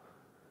people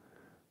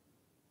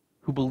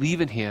who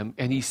believe in him,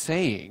 and he's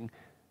saying,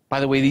 by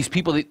the way, these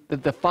people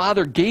that the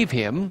Father gave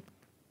him,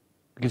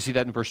 you can see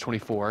that in verse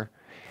 24,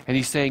 and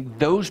he's saying,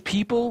 those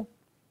people,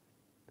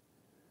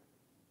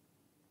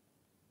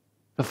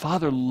 the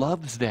Father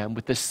loves them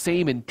with the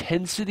same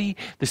intensity,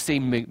 the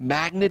same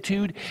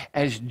magnitude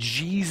as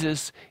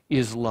Jesus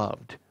is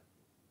loved.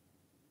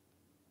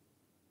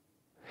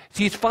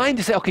 See, it's fine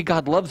to say, okay,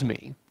 God loves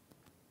me.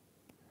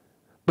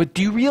 But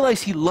do you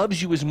realize he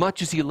loves you as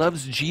much as he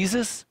loves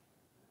Jesus?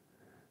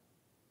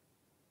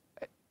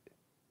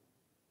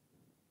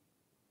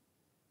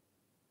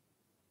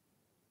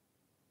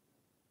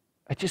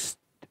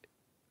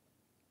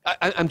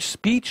 I'm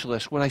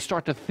speechless when I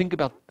start to think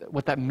about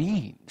what that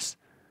means.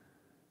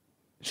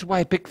 This is why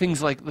I pick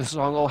things like the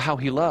song, Oh, How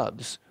He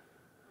Loves.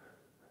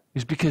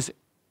 Is because,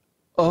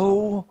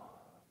 oh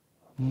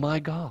my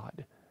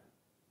God,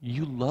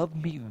 you love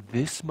me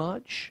this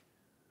much?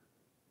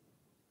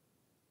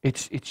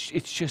 It's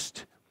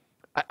just,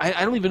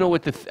 I don't even know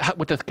how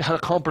to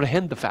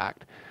comprehend the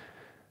fact,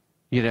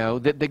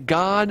 that the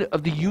God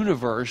of the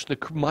universe,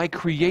 my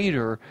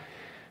Creator,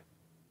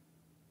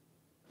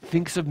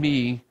 thinks of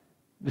me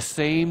the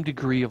same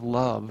degree of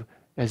love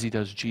as he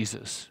does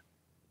Jesus.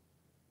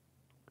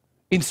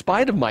 In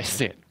spite of my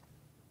sin.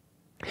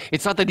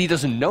 It's not that he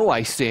doesn't know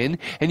I sin,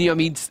 and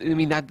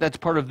that's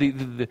part of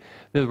the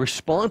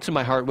response in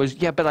my heart was,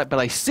 yeah, but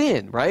I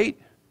sin, right?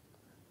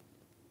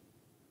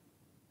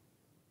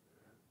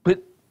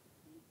 But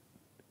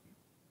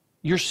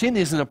your sin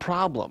isn't a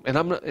problem,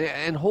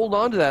 and hold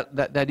on to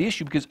that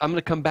issue, because I'm going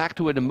to come back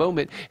to it in a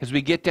moment as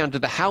we get down to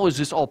the how is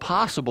this all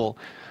possible.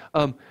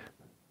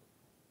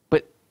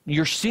 But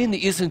your sin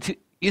isn't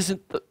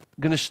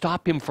going to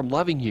stop him from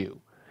loving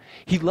you.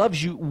 He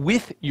loves you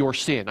with your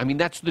sin.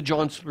 That's the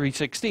John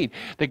 3:16.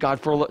 That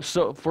God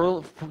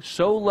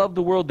so loved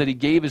the world that he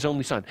gave his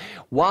only son.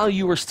 While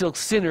you were still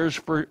sinners,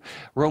 for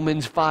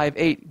Romans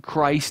 5:8,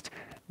 Christ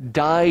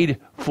died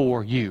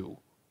for you.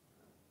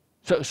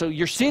 So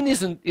your sin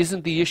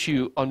isn't the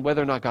issue on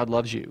whether or not God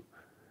loves you.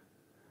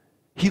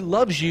 He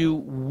loves you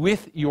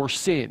with your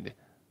sin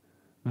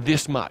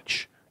this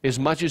much, as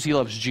much as he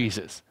loves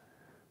Jesus.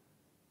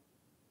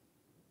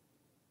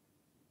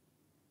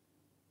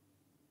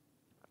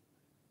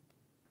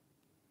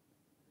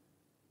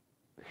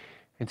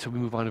 And so we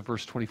move on to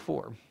verse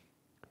 24.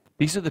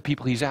 These are the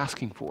people he's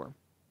asking for.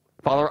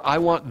 Father, I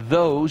want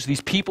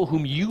these people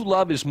whom you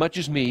love as much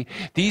as me,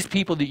 these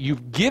people that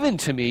you've given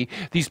to me,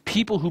 these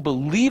people who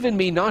believe in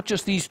me, not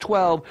just these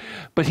 12,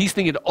 but he's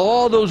thinking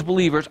all those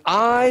believers,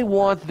 I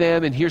want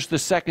them, and here's the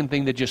second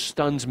thing that just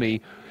stuns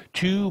me,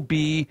 to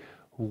be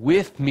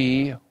with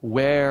me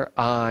where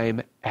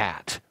I'm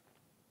at.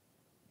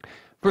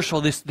 First of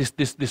all,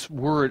 this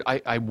word,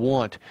 I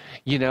want,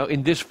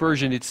 in this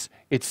version,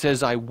 it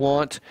says I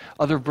want.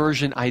 Other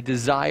version, I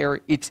desire.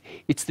 It's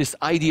this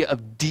idea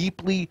of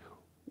deeply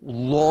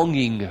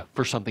longing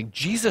for something.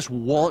 Jesus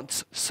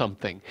wants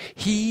something.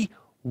 He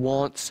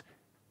wants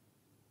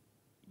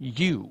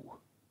you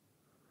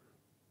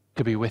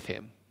to be with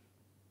him.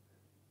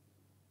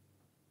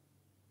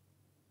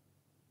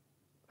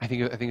 I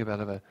think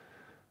about a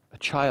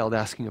child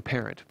asking a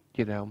parent,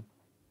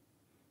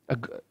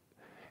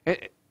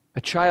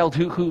 a child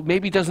who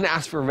maybe doesn't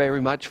ask for very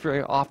much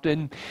very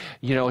often,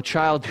 a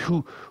child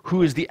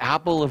who is the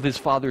apple of his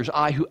father's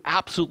eye, who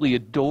absolutely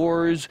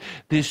adores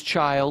this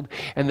child,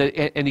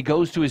 and he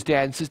goes to his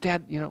dad and says,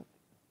 Dad,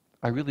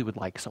 I really would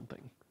like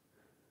something.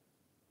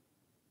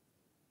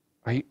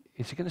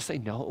 Is he going to say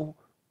no?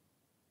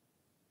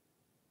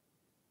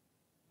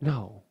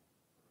 No.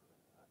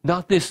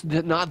 Not this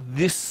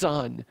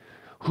son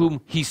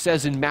whom he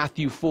says in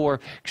Matthew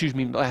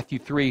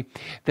 3,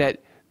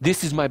 that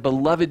this is my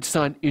beloved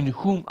son in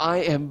whom I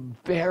am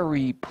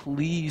very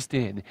pleased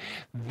in.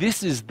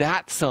 This is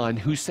that son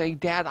who's saying,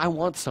 Dad, I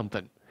want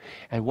something.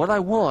 And what I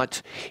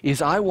want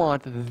is I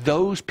want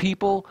those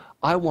people,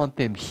 I want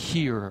them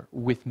here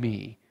with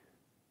me.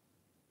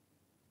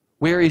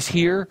 Where is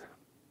here?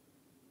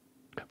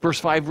 Verse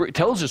 5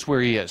 tells us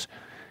where he is.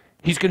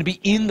 He's going to be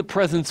in the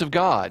presence of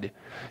God,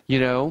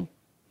 No,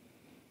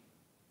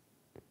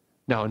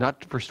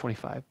 not verse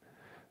 25.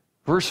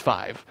 Verse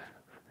 5.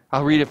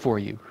 I'll read it for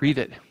you. Read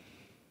it.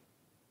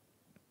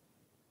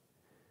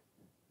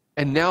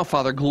 And now,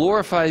 Father,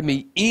 glorify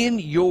me in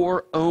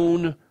your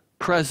own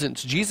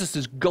presence. Jesus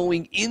is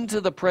going into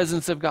the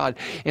presence of God.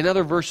 In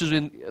other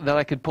verses that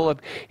I could pull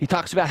up, he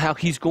talks about how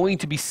he's going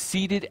to be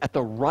seated at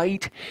the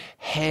right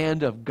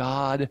hand of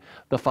God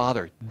the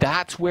Father.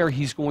 That's where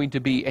he's going to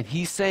be. And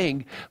he's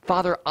saying,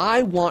 Father,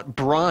 I want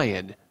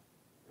Brian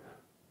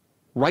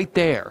right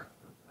there.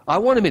 I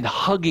want him in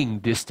hugging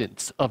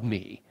distance of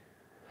me.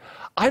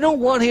 I don't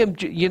want him,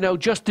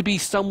 just to be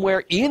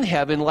somewhere in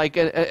heaven like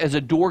as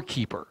a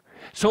doorkeeper.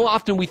 So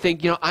often we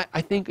think,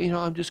 I think,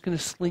 I'm just going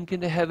to slink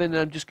into heaven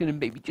and I'm just going to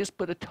maybe just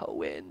put a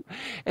toe in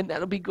and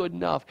that'll be good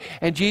enough.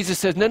 And Jesus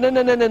says,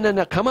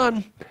 no, come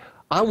on.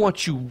 I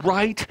want you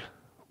right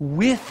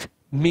with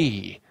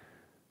me.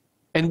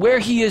 And where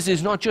he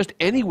is not just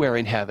anywhere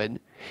in heaven.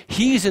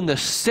 He's in the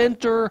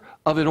center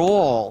of it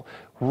all,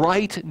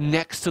 right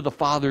next to the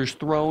Father's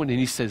throne. And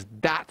he says,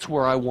 that's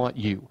where I want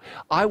you.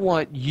 I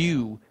want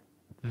you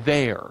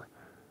there.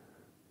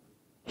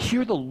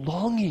 Hear the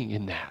longing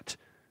in that.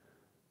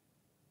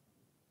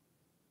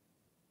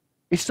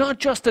 It's not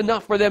just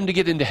enough for them to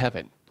get into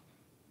heaven.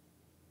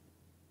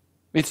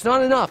 It's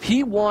not enough.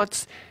 He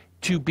wants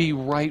to be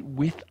right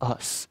with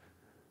us.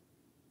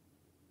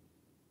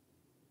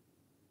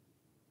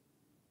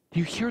 Do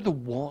you hear the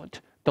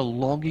want, the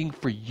longing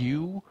for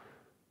you?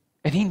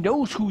 And he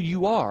knows who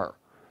you are.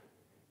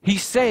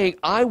 He's saying,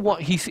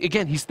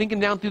 he's thinking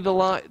down through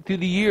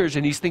the years,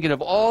 and he's thinking of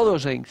all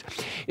those things.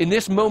 In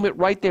this moment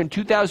right there,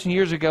 2,000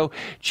 years ago,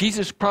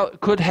 Jesus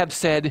could have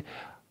said,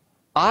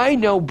 I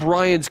know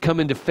Brian's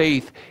coming to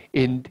faith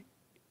in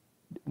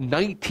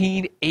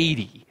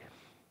 1980,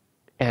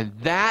 and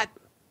that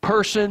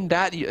person,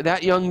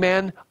 that young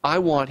man, I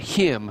want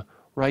him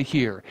right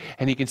here.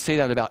 And he can say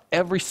that about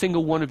every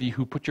single one of you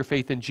who put your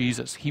faith in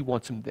Jesus. He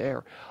wants him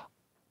there.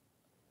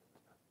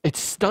 It's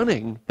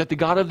stunning that the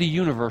God of the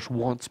universe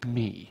wants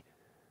me,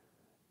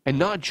 and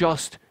not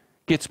just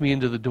gets me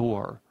into the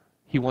door.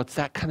 He wants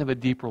that kind of a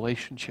deep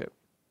relationship.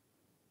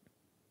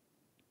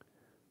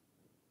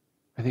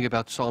 I think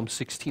about Psalm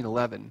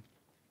 16:11.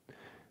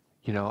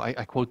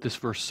 I quote this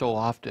verse so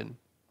often.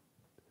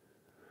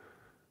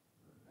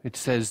 It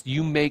says,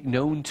 you make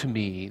known to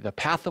me the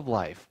path of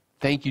life.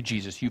 Thank you,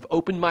 Jesus. You've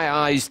opened my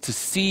eyes to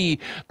see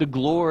the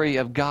glory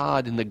of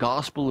God in the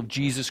gospel of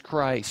Jesus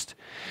Christ,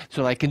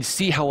 so that I can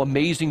see how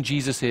amazing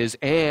Jesus is,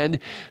 and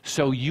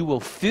so you will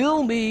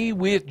fill me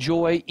with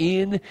joy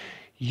in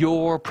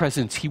your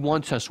presence. He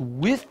wants us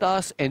with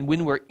us, and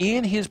when we're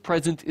in his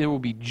presence, there will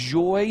be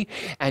joy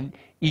and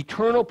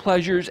eternal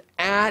pleasures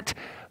at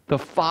the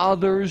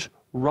Father's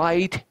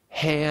right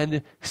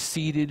hand,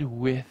 seated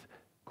with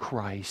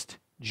Christ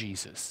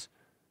Jesus.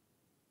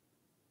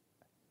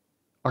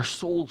 Our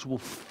souls will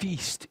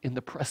feast in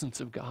the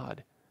presence of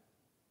God.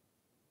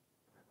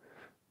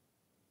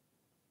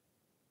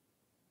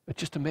 It's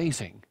just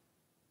amazing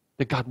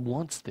that God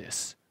wants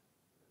this.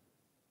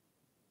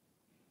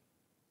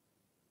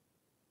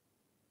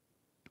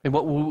 And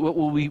what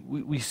will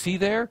we see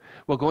there?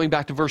 Well, going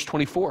back to verse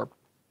 24.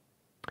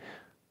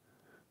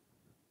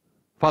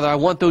 Father, I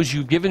want those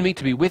you've given me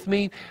to be with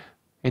me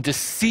and to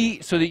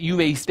see, so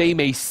that they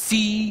may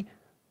see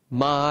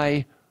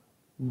my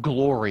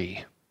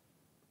glory.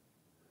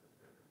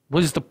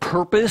 What is the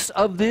purpose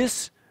of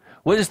this?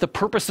 What is the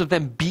purpose of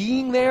them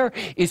being there?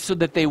 Is so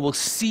that they will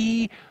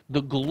see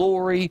the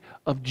glory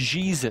of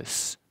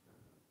Jesus.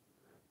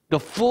 The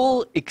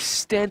full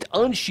extent,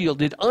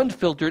 unshielded,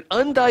 unfiltered,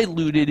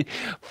 undiluted,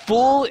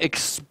 full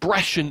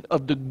expression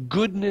of the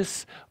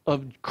goodness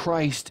of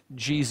Christ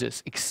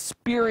Jesus,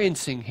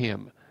 experiencing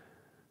him.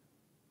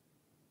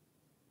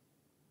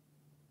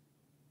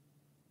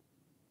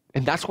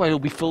 And that's why it'll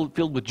be filled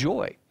with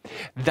joy.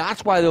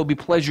 That's why there'll be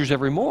pleasures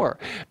evermore,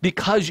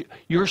 because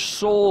your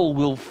soul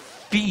will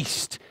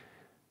feast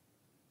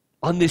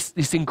on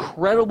this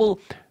incredible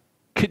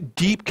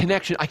deep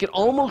connection. I can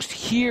almost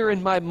hear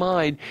in my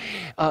mind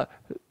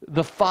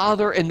the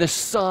Father and the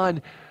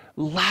Son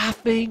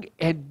laughing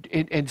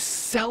and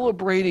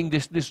celebrating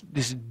this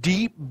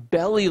deep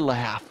belly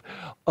laugh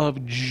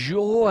of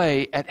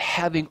joy at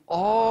having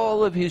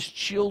all of his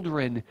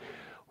children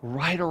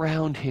right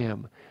around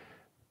him.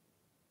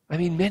 I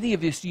mean, many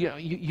of us,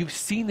 you've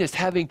seen this,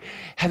 having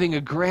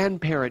a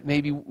grandparent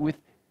maybe with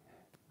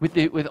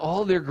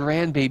all their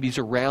grandbabies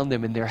around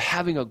them, and they're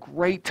having a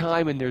great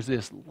time, and there's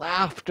this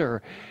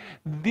laughter.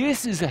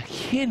 This is a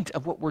hint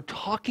of what we're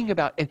talking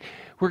about, and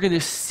we're going to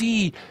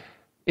see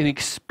and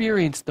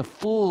experience the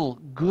full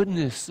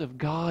goodness of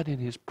God in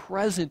his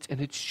presence, and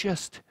it's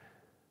just...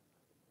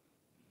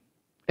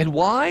 And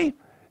why?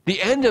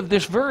 The end of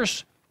this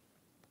verse,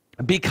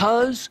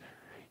 because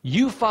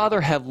you,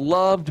 Father, have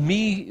loved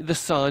me, the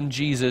Son,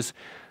 Jesus,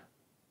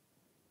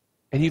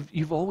 and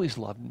you've always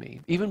loved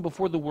me. Even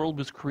before the world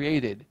was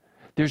created,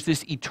 there's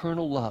this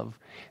eternal love.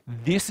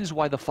 This is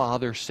why the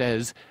Father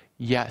says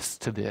yes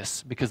to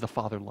this, because the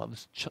Father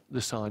loves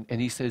the Son.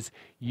 And he says,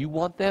 you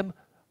want them,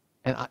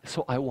 and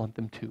so I want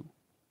them too.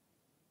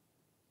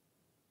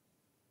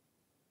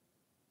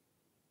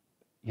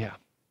 Yeah.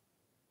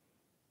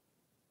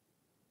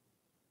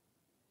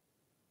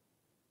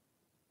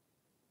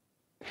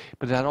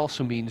 But that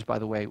also means, by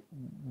the way,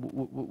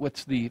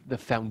 what's the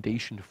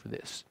foundation for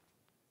this?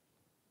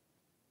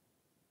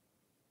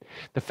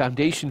 The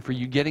foundation for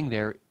you getting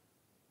there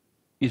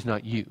is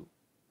not you.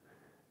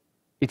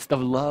 It's the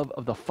love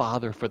of the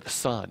Father for the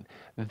Son.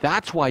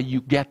 That's why you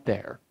get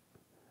there.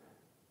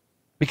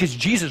 Because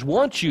Jesus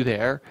wants you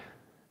there,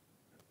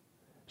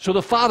 so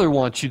the Father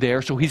wants you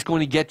there, so he's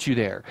going to get you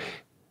there.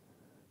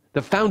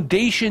 The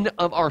foundation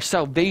of our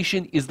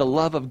salvation is the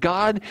love of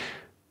God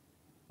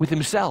with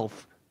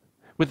himself,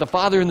 with the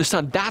Father and the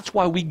Son. That's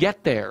why we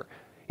get there.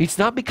 It's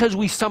not because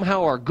we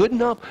somehow are good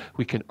enough,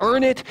 we can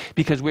earn it,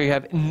 because we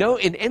have no,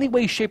 in any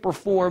way, shape, or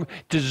form,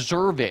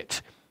 deserve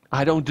it.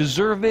 I don't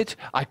deserve it.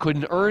 I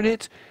couldn't earn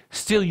it.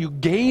 Still, you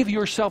gave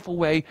yourself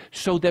away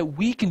so that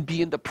we can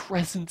be in the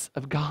presence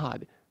of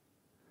God.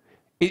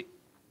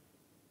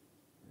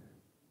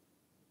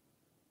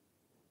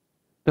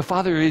 The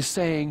Father is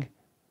saying,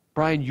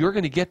 Brian, you're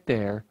going to get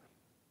there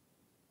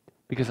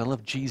because I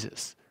love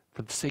Jesus.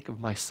 For the sake of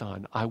my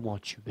Son, I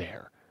want you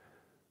there.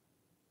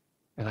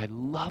 And I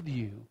love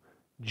you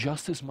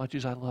just as much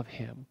as I love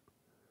him.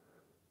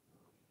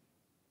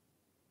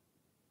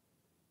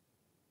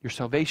 Your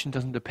salvation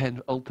doesn't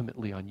depend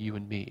ultimately on you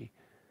and me.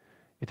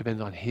 It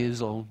depends on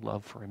his own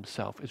love for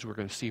himself, as we're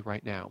going to see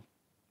right now.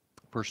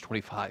 Verse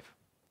 25.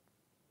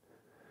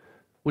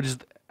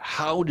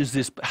 How is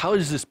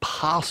this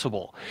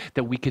possible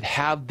that we could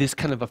have this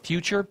kind of a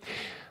future?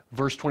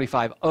 Verse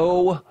 25,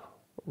 O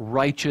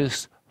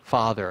righteous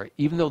Father,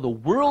 even though the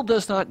world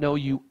does not know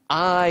you,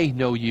 I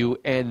know you,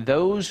 and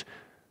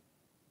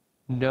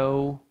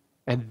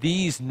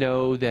these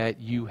know that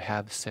you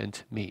have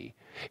sent me.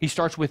 He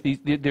starts with these,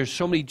 there's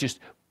so many just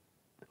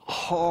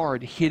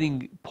hard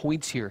hitting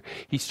points here.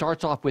 He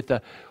starts off with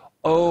the,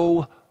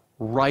 O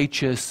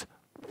righteous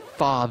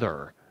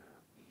Father.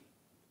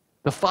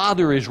 The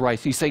Father is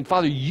righteous. He's saying,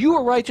 Father, you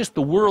are righteous,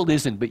 the world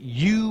isn't, but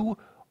you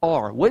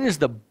are. What is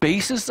the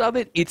basis of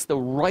it? It's the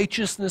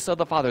righteousness of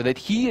the Father, that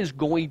he is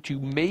going to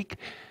make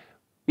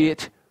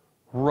it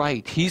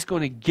right. He's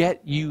going to get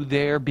you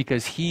there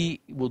because he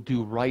will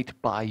do right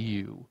by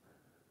you.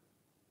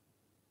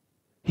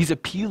 He's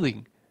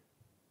appealing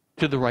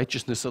to the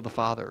righteousness of the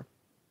Father.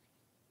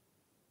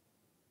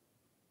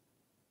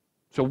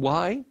 So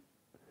why?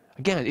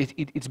 Again,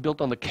 it's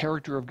built on the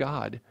character of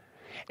God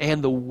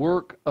and the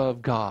work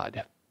of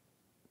God.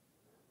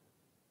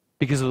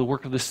 Because of the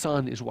work of the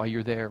Son is why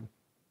you're there.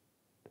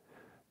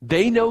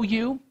 They know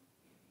you.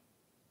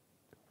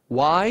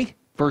 Why?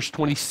 Verse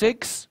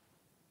 26.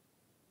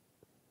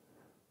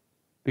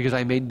 Because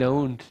I made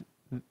known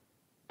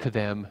to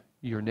them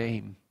your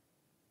name.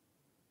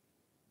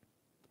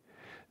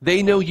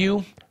 They know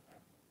you.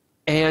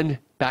 And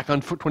back on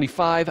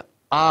 25,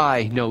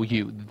 I know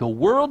you. The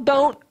world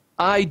don't,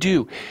 I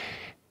do.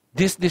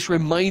 This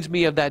reminds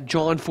me of that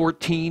John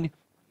 14:6,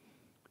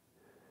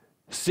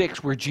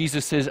 where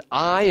Jesus says,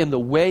 I am the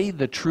way,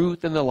 the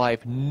truth, and the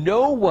life.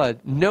 No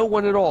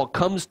one at all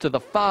comes to the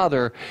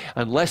Father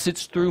unless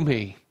it's through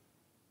me.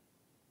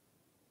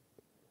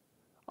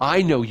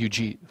 I know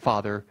you,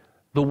 Father.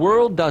 The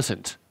world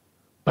doesn't,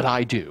 but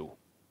I do.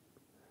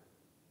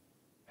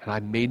 And I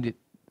made it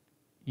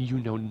you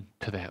known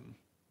to them.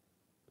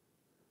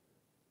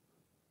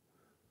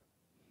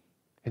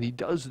 And he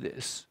does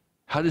this.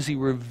 How does he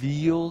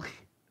reveal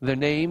the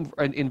name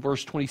in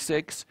verse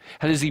 26?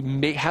 How has he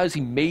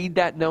made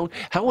that known?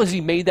 How has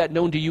he made that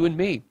known to you and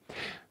me?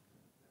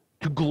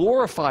 To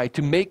glorify,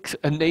 to make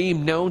a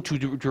name known,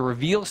 to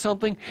reveal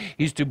something,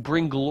 is to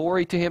bring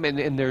glory to him.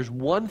 And there's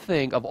one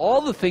thing, of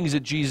all the things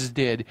that Jesus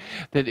did,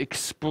 that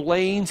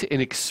explains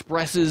and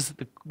expresses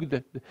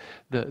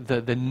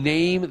the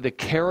name, the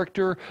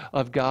character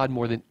of God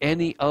more than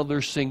any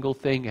other single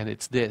thing, and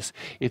it's this.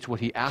 It's what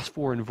he asked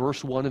for in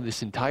verse 1 of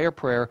this entire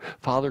prayer.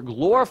 Father,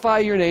 glorify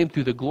your name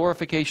through the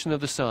glorification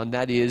of the Son,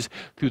 that is,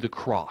 through the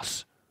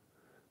cross.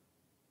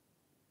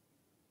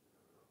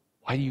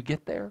 Why do you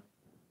get there?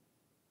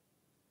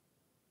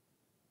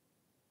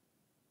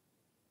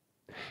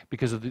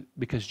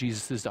 Because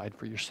Jesus has died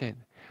for your sin.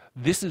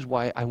 This is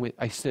why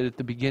I said at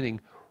the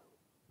beginning,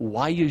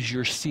 why is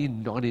your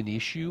sin not an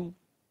issue?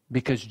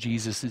 Because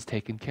Jesus has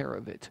taken care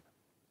of it.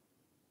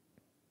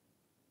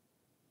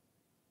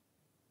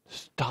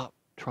 Stop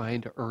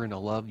trying to earn a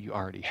love you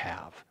already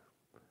have.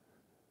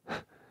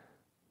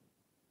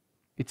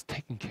 It's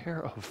taken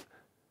care of.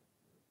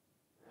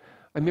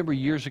 I remember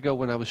years ago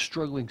when I was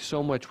struggling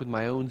so much with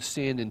my own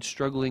sin and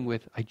struggling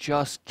with, I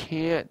just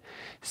can't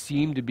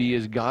seem to be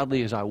as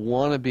godly as I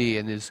want to be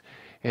and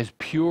as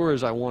pure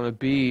as I want to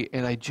be.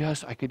 And I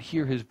could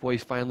hear his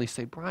voice finally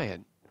say,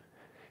 Brian,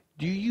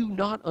 do you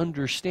not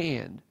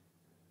understand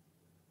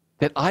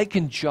that I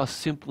can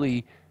just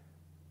simply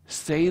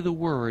say the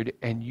word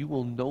and you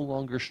will no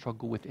longer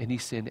struggle with any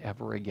sin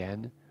ever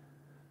again?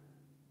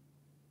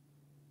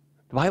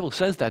 The Bible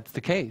says that's the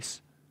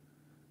case.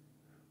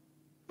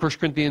 1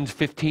 Corinthians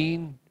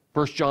 15,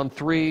 1 John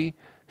 3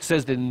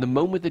 says that in the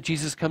moment that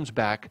Jesus comes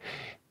back,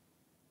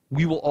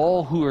 we will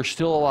all who are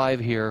still alive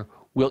here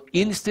will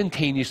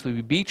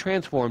instantaneously be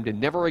transformed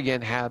and never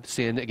again have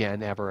sin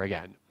again, ever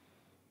again.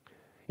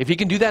 If he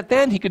can do that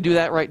then, he can do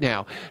that right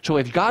now. So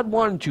if God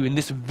wanted to, in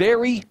this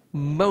very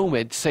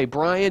moment, say,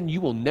 Brian, you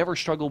will never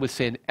struggle with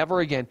sin ever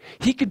again,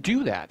 he could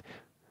do that.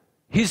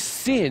 His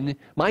sin,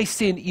 my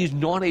sin, is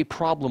not a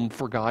problem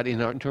for God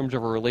in terms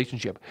of a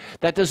relationship.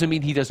 That doesn't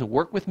mean he doesn't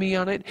work with me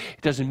on it.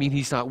 It doesn't mean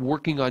he's not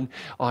working on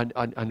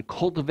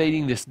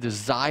cultivating this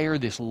desire,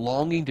 this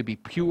longing to be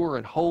pure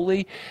and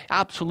holy.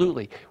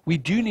 Absolutely. We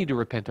do need to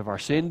repent of our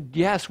sin.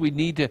 Yes, we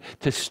need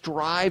to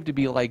strive to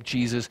be like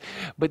Jesus,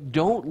 but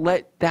don't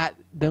make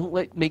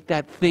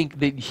that think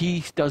that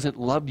he doesn't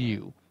love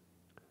you.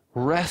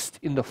 Rest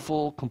in the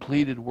full,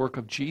 completed work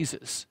of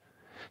Jesus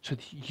so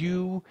that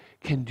you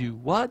can do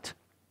what?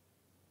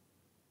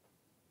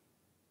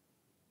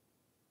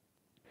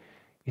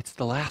 It's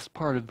the last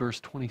part of verse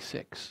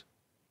 26.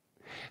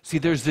 See,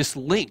 there's this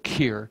link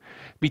here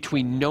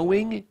between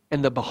knowing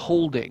and the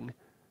beholding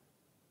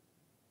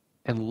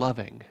and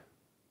loving.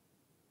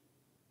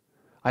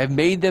 I have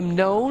made them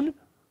known,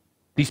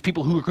 these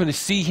people who are going to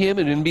see him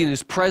and be in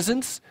his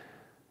presence,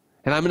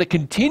 and I'm going to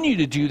continue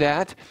to do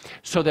that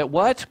so that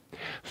what?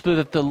 So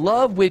that the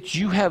love which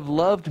you have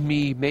loved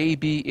me may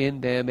be in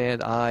them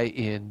and I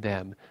in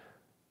them.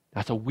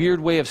 That's a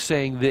weird way of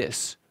saying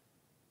this.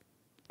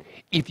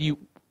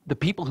 The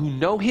people who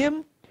know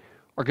him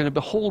are going to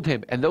behold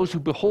him. And those who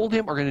behold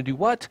him are going to do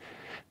what?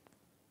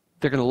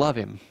 They're going to love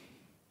him.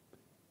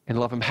 And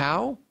love him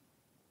how?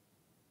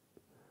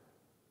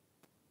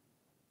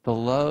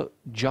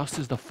 Just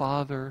as the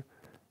Father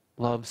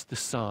loves the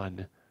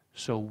Son,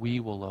 so we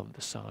will love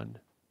the Son.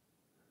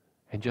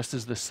 And just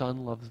as the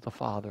Son loves the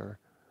Father,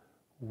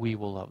 we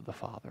will love the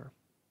Father.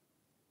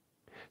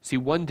 See,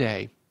 one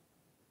day,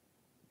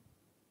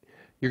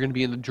 you're going to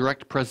be in the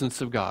direct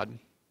presence of God.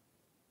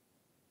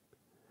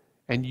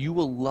 And you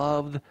will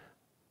love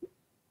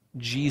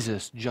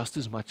Jesus just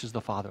as much as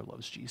the Father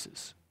loves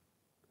Jesus.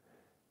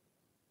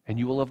 And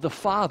you will love the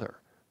Father.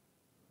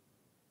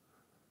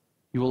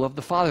 You will love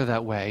the Father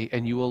that way,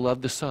 and you will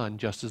love the Son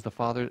just as the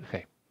Father...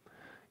 Okay.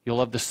 You'll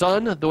love the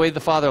Son the way the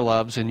Father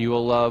loves, and you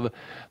will love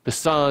the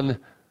Son...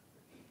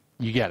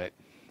 You get it.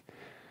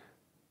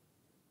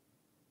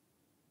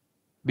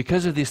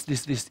 Because of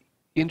this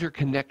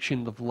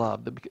interconnection of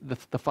love,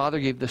 the Father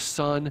gave the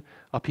Son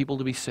a people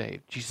to be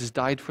saved. Jesus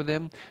died for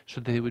them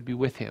so that they would be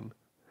with him.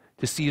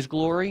 To see his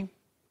glory,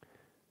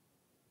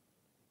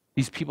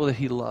 these people that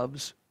he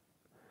loves,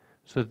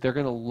 so that they're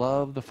going to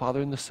love the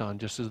Father and the Son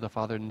just as the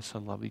Father and the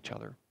Son love each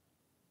other.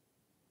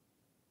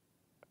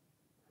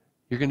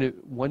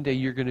 One day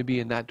you're going to be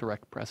in that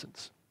direct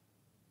presence.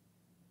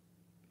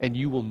 And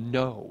you will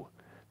know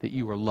that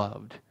you are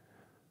loved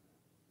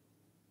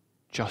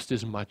just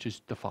as much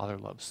as the Father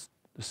loves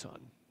the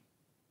Son.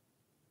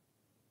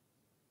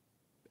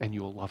 And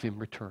you will love him in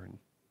return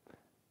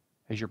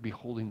as you're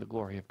beholding the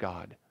glory of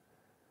God.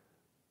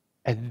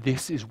 And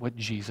this is what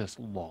Jesus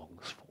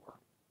longs for.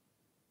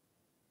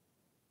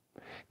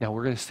 Now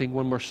we're going to sing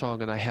one more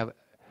song, and I have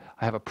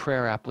a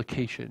prayer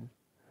application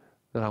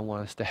that I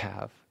want us to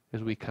have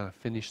as we kind of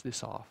finish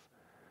this off.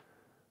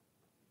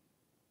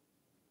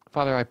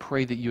 Father, I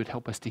pray that you would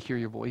help us to hear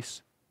your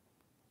voice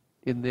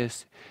in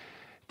this,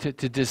 to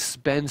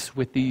dispense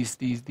with these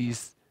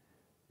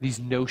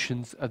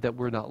notions that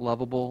we're not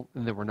lovable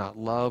and that we're not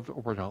loved or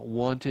we're not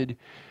wanted.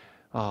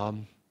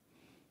 But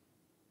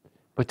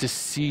but to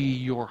see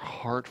your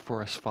heart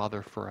for us,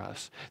 Father, for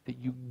us, that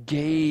you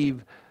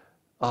gave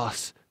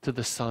us to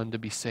the Son to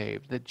be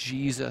saved, that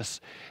Jesus,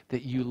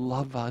 that you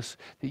love us,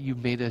 that you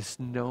made us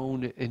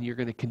known, and you're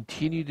going to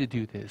continue to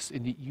do this,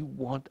 and that you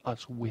want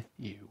us with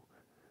you.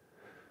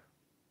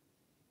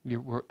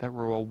 That we're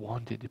a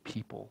wanted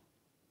people.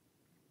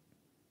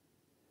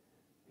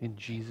 In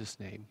Jesus'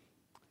 name,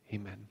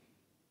 amen.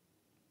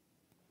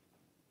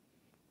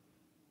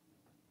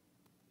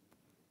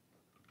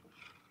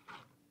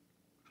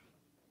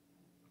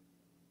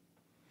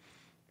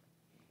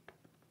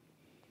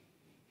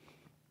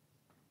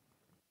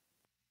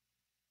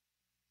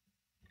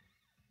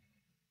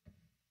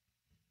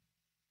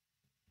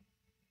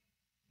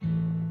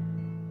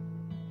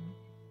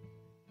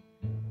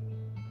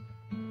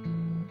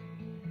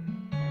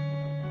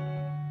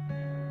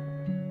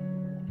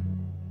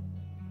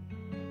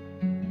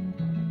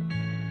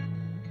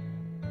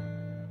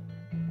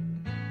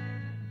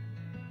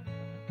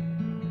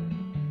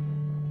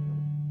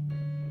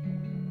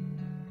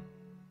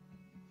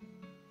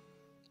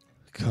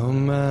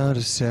 Come out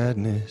of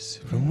sadness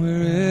from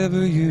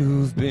wherever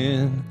you've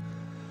been.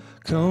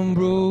 Come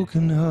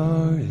broken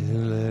hearted,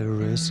 let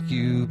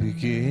rescue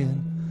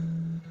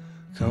begin.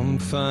 Come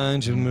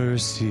find your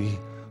mercy,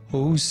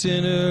 O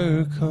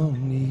sinner,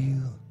 come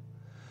kneel.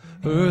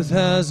 Earth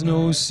has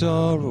no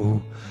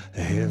sorrow,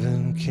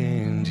 heaven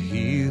can't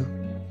heal.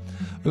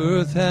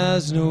 Earth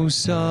has no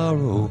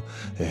sorrow,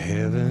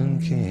 heaven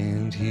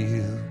can't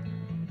heal.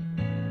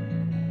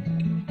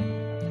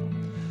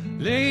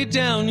 Lay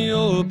down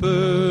your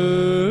burdens,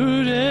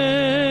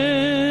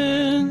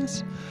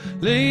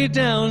 lay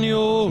down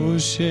your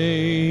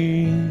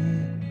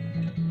shame.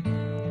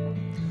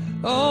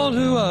 All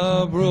who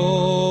are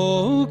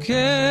broken,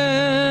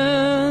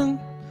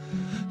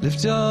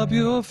 lift up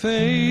your face.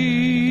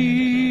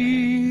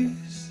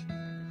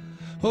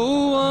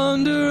 Oh,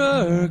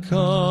 wanderer,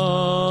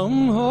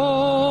 come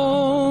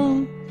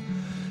home,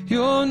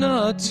 you're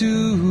not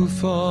too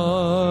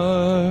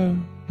far.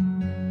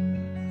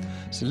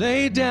 So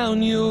lay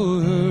down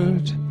your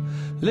hurt,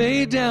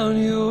 lay down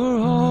your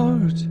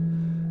heart,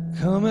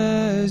 come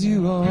as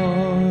you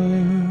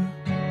are.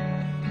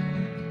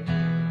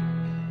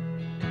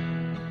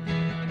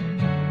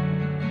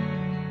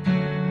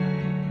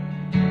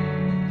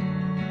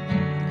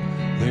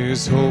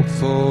 There's hope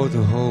for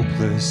the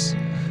hopeless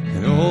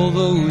and all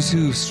those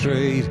who've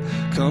strayed.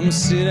 Come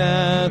sit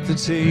at the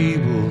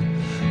table,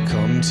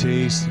 come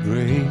taste the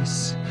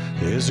grace.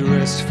 There's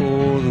rest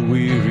for the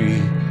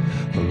weary,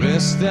 a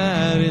rest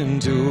that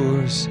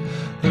endures.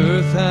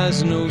 Earth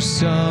has no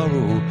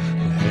sorrow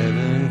that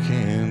heaven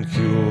can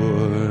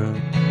cure.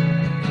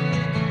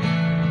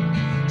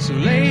 So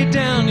lay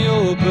down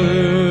your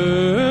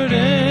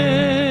burdens,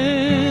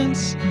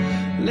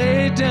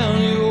 lay down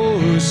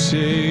your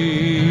shame.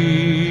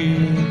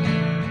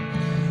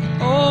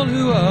 All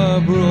who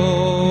are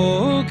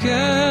broken,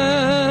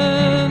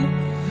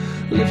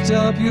 lift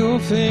up your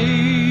face.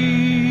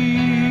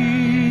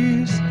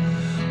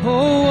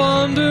 Oh,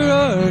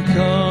 wanderer,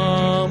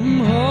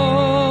 come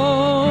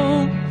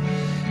home,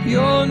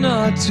 you're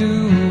not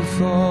too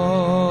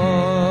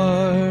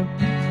far.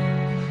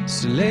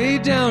 So lay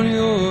down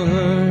your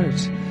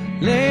hurt,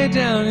 lay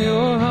down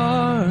your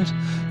heart,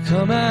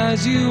 come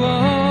as you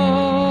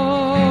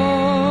are,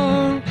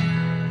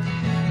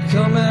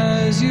 come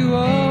as you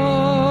are.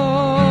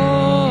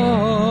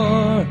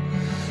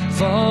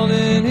 Fall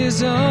in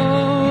his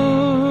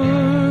arms,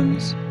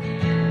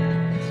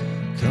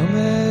 come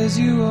as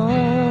you are.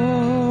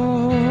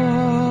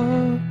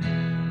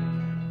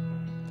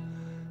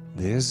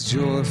 There's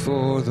joy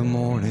for the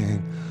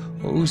morning,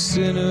 O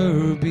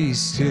sinner, be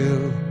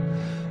still.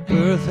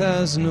 Earth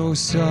has no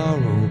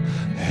sorrow,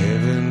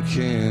 heaven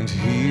can't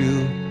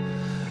heal.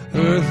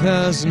 Earth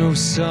has no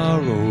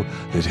sorrow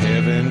that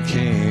heaven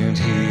can't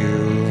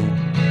heal.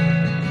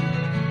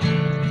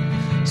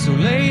 So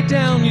lay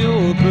down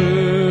your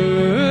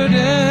burdens,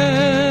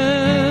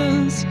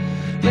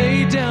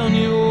 lay down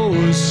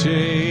your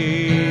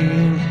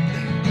shame.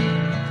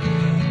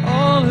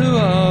 All who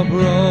are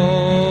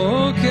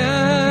broken,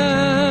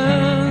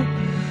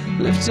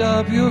 lift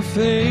up your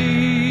face.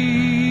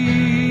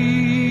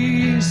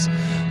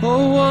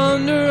 Oh,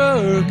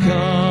 wanderer,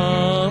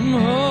 come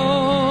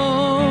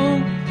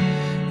home,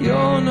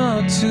 you're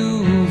not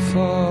too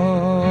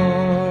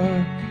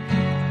far.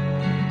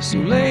 So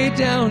lay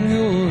down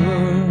your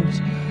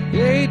hurt,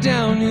 lay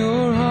down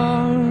your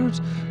heart,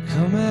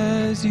 come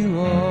as you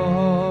are.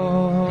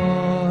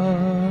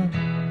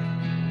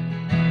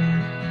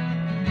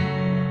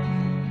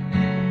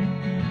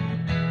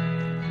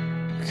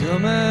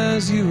 Come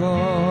as you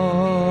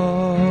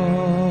are,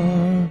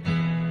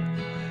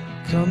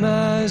 come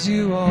as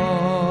you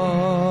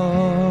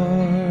are,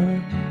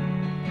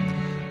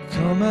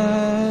 come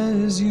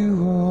as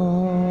you are.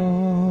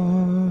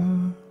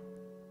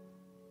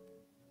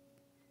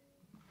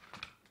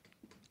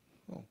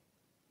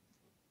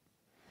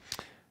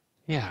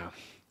 Yeah.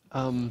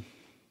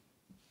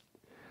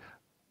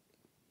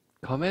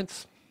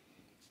 Comments?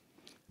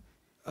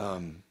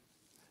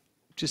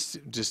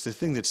 just the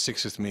thing that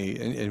sticks with me,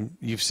 and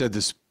you've said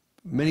this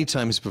many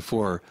times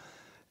before,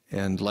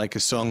 and like a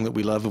song that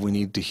we love and we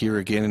need to hear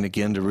again and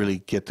again to really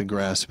get the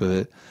grasp of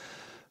it,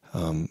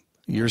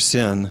 your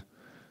sin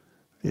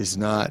is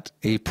not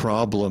a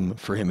problem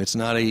for him. It's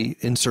not a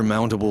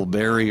insurmountable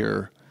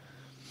barrier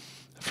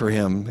for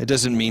him. It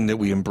doesn't mean that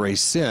we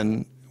embrace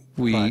sin.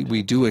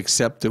 We do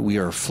accept that we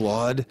are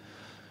flawed,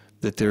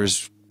 that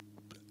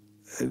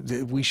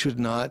we should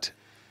not,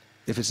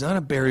 if it's not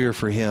a barrier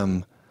for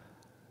him,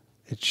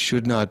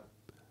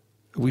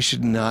 we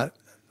should not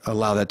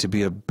allow that to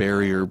be a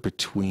barrier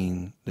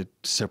that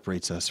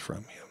separates us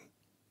from him.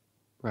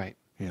 Right.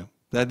 Yeah.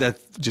 That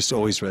just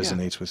always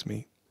resonates with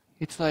me.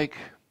 It's like,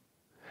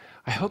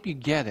 I hope you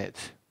get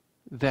it,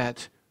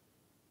 that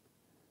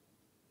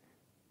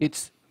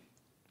it's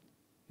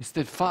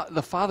that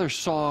the Father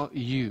saw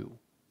you,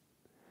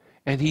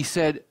 and he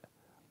said,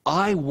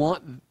 I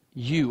want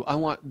you. I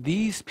want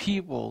these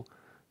people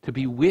to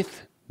be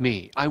with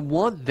me. I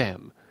want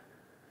them.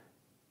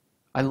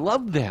 I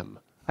love them.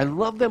 I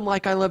love them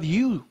like I love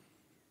you,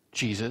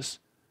 Jesus.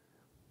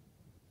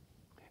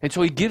 And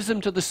so he gives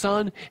them to the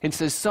Son and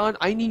says, Son,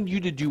 I need you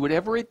to do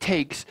whatever it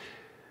takes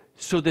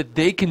so that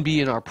they can be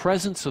in our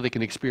presence, so they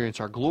can experience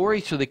our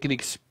glory, so they can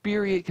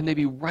they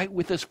be right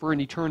with us for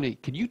an eternity.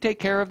 Can you take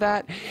care of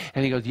that?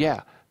 And he goes,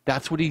 yeah,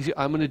 that's what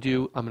I'm going to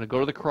do. I'm going to go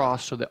to the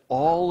cross so that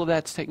all of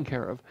that's taken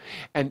care of.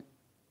 And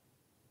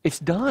it's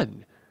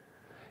done.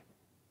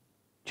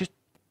 Just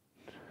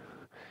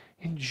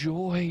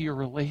enjoy your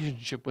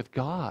relationship with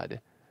God.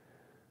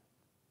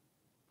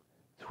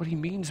 That's what he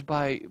means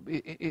by,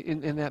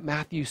 in that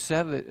Matthew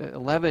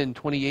 11,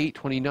 28,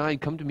 29,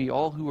 come to me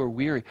all who are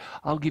weary.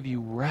 I'll give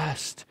you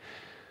rest.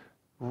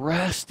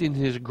 Rest in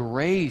his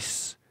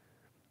grace.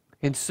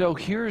 And so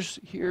here's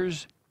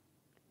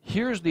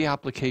the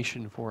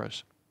application for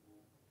us.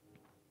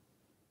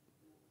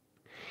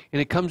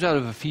 And it comes out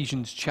of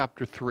Ephesians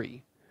chapter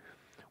 3,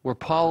 where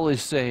Paul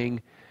is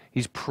saying,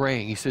 he's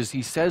praying. He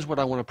says what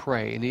I want to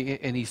pray.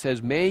 And he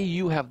says, may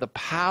you have the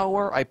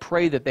power. I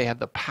pray that they have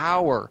the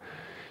power,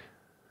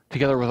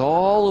 together with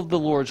all of the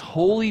Lord's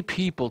holy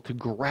people, to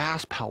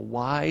grasp how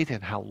wide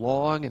and how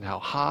long and how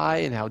high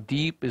and how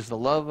deep is the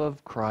love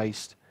of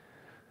Christ,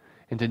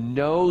 and to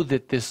know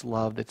that this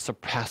love that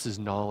surpasses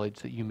knowledge,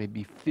 that you may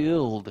be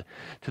filled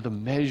to the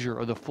measure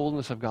of the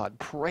fullness of God.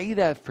 Pray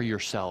that for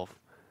yourself.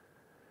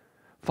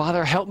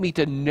 Father, help me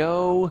to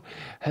know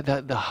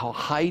the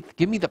height.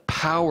 Give me the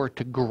power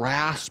to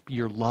grasp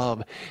your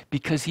love,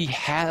 because he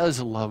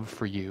has love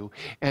for you.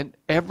 And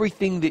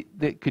everything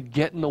that could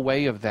get in the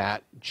way of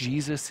that,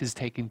 Jesus has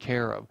taken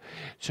care of.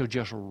 So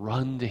just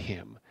run to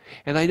him.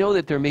 And I know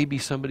that there may be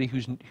somebody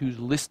who's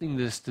listening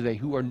to this today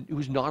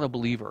who's not a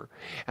believer.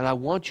 And I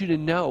want you to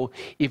know,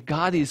 if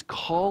God is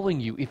calling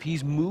you, if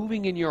he's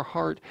moving in your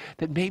heart,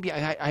 that maybe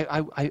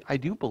I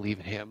do believe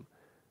in him.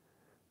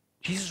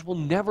 Jesus will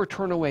never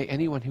turn away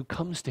anyone who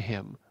comes to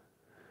him.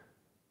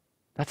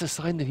 That's a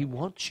sign that he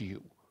wants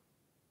you.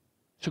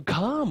 So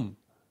come.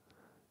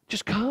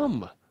 Just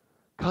come.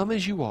 Come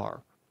as you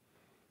are.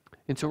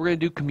 And so we're going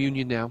to do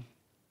communion now.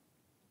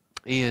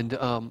 And,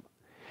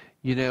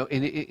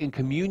 and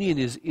communion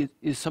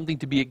is something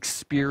to be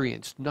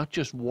experienced, not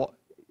just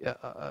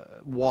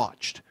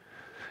watched.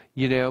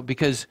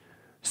 Because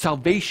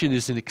salvation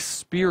is an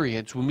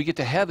experience. When we get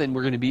to heaven,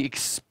 we're going to be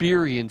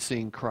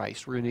experiencing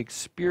Christ. We're going to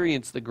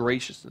experience the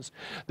graciousness,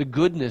 the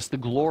goodness, the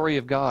glory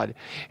of God.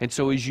 And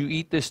so as you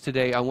eat this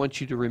today, I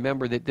want you to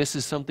remember that this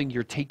is something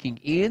you're taking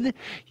in.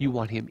 You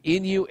want him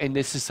in you, and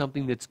this is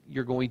something that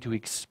you're going to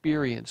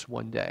experience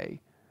one day.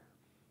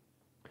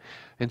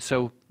 And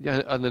so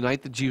on the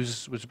night that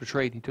Jesus was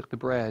betrayed, he took the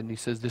bread and he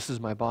says, this is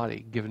my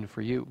body given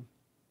for you.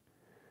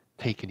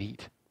 Take and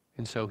eat.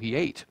 And so he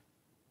ate.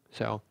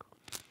 So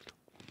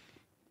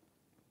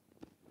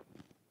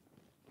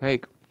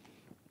take.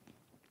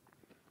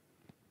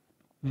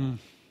 And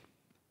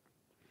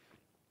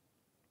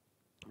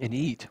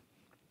eat.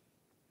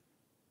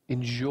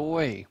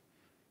 Enjoy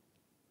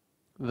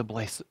the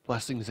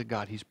blessings that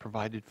God he's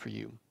provided for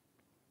you.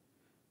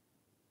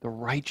 The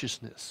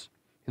righteousness.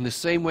 In the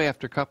same way,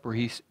 after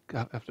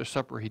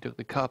supper, he took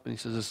the cup and he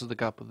says, this is the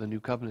cup of the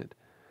new covenant,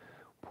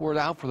 poured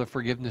out for the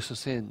forgiveness of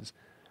sins.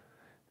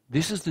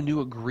 This is the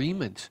new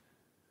agreement,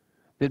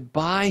 that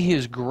by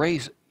his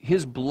grace,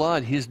 his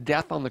blood, his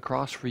death on the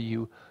cross for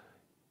you,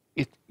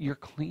 you're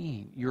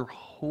clean, you're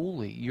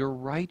holy, you're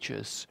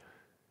righteous.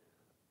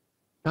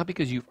 Not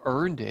because you've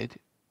earned it.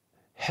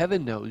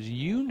 Heaven knows,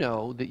 you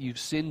know that you've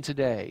sinned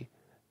today.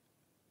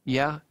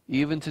 Yeah,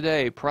 even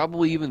today,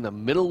 probably even in the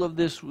middle of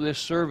this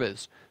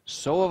service.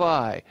 So have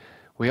I.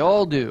 We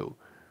all do.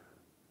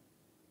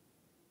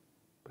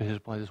 But his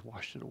blood has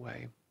washed it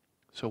away.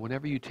 So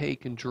whenever you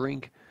take and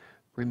drink,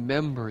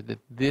 remember that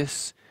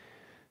this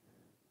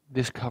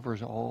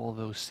covers all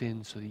those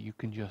sins so that you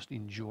can just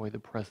enjoy the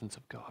presence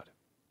of God.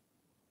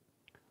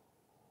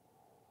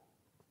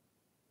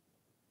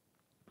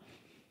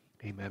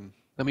 Amen.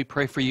 Let me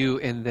pray for you,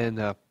 and then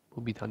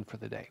we'll be done for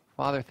the day.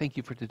 Father, thank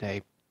you for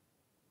today.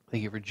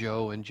 Thank you for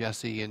Joe and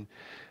Jesse and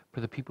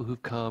for the people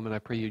who've come, and I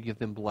pray you'd give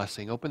them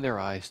blessing. Open their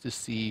eyes to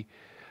see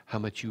how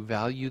much you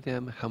value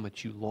them, how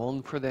much you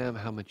long for them,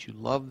 how much you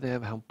love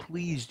them, how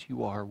pleased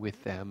you are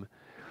with them,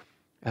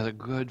 as a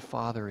good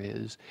father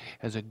is,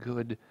 as a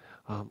good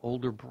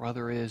older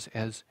brother is,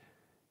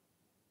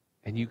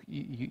 and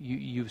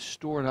you've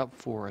stored up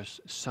for us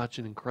such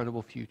an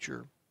incredible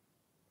future.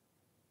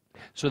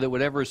 So that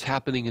whatever is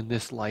happening in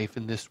this life,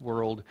 in this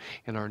world,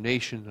 in our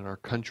nation, in our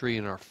country,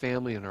 in our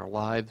family, in our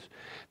lives,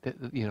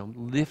 that,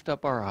 lift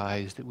up our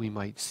eyes that we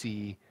might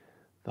see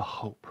the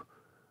hope,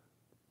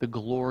 the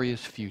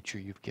glorious future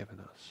you've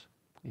given us.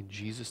 In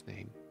Jesus'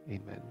 name,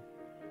 amen.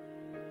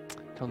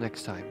 Till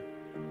next time,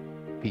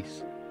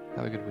 peace.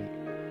 Have a good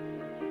week.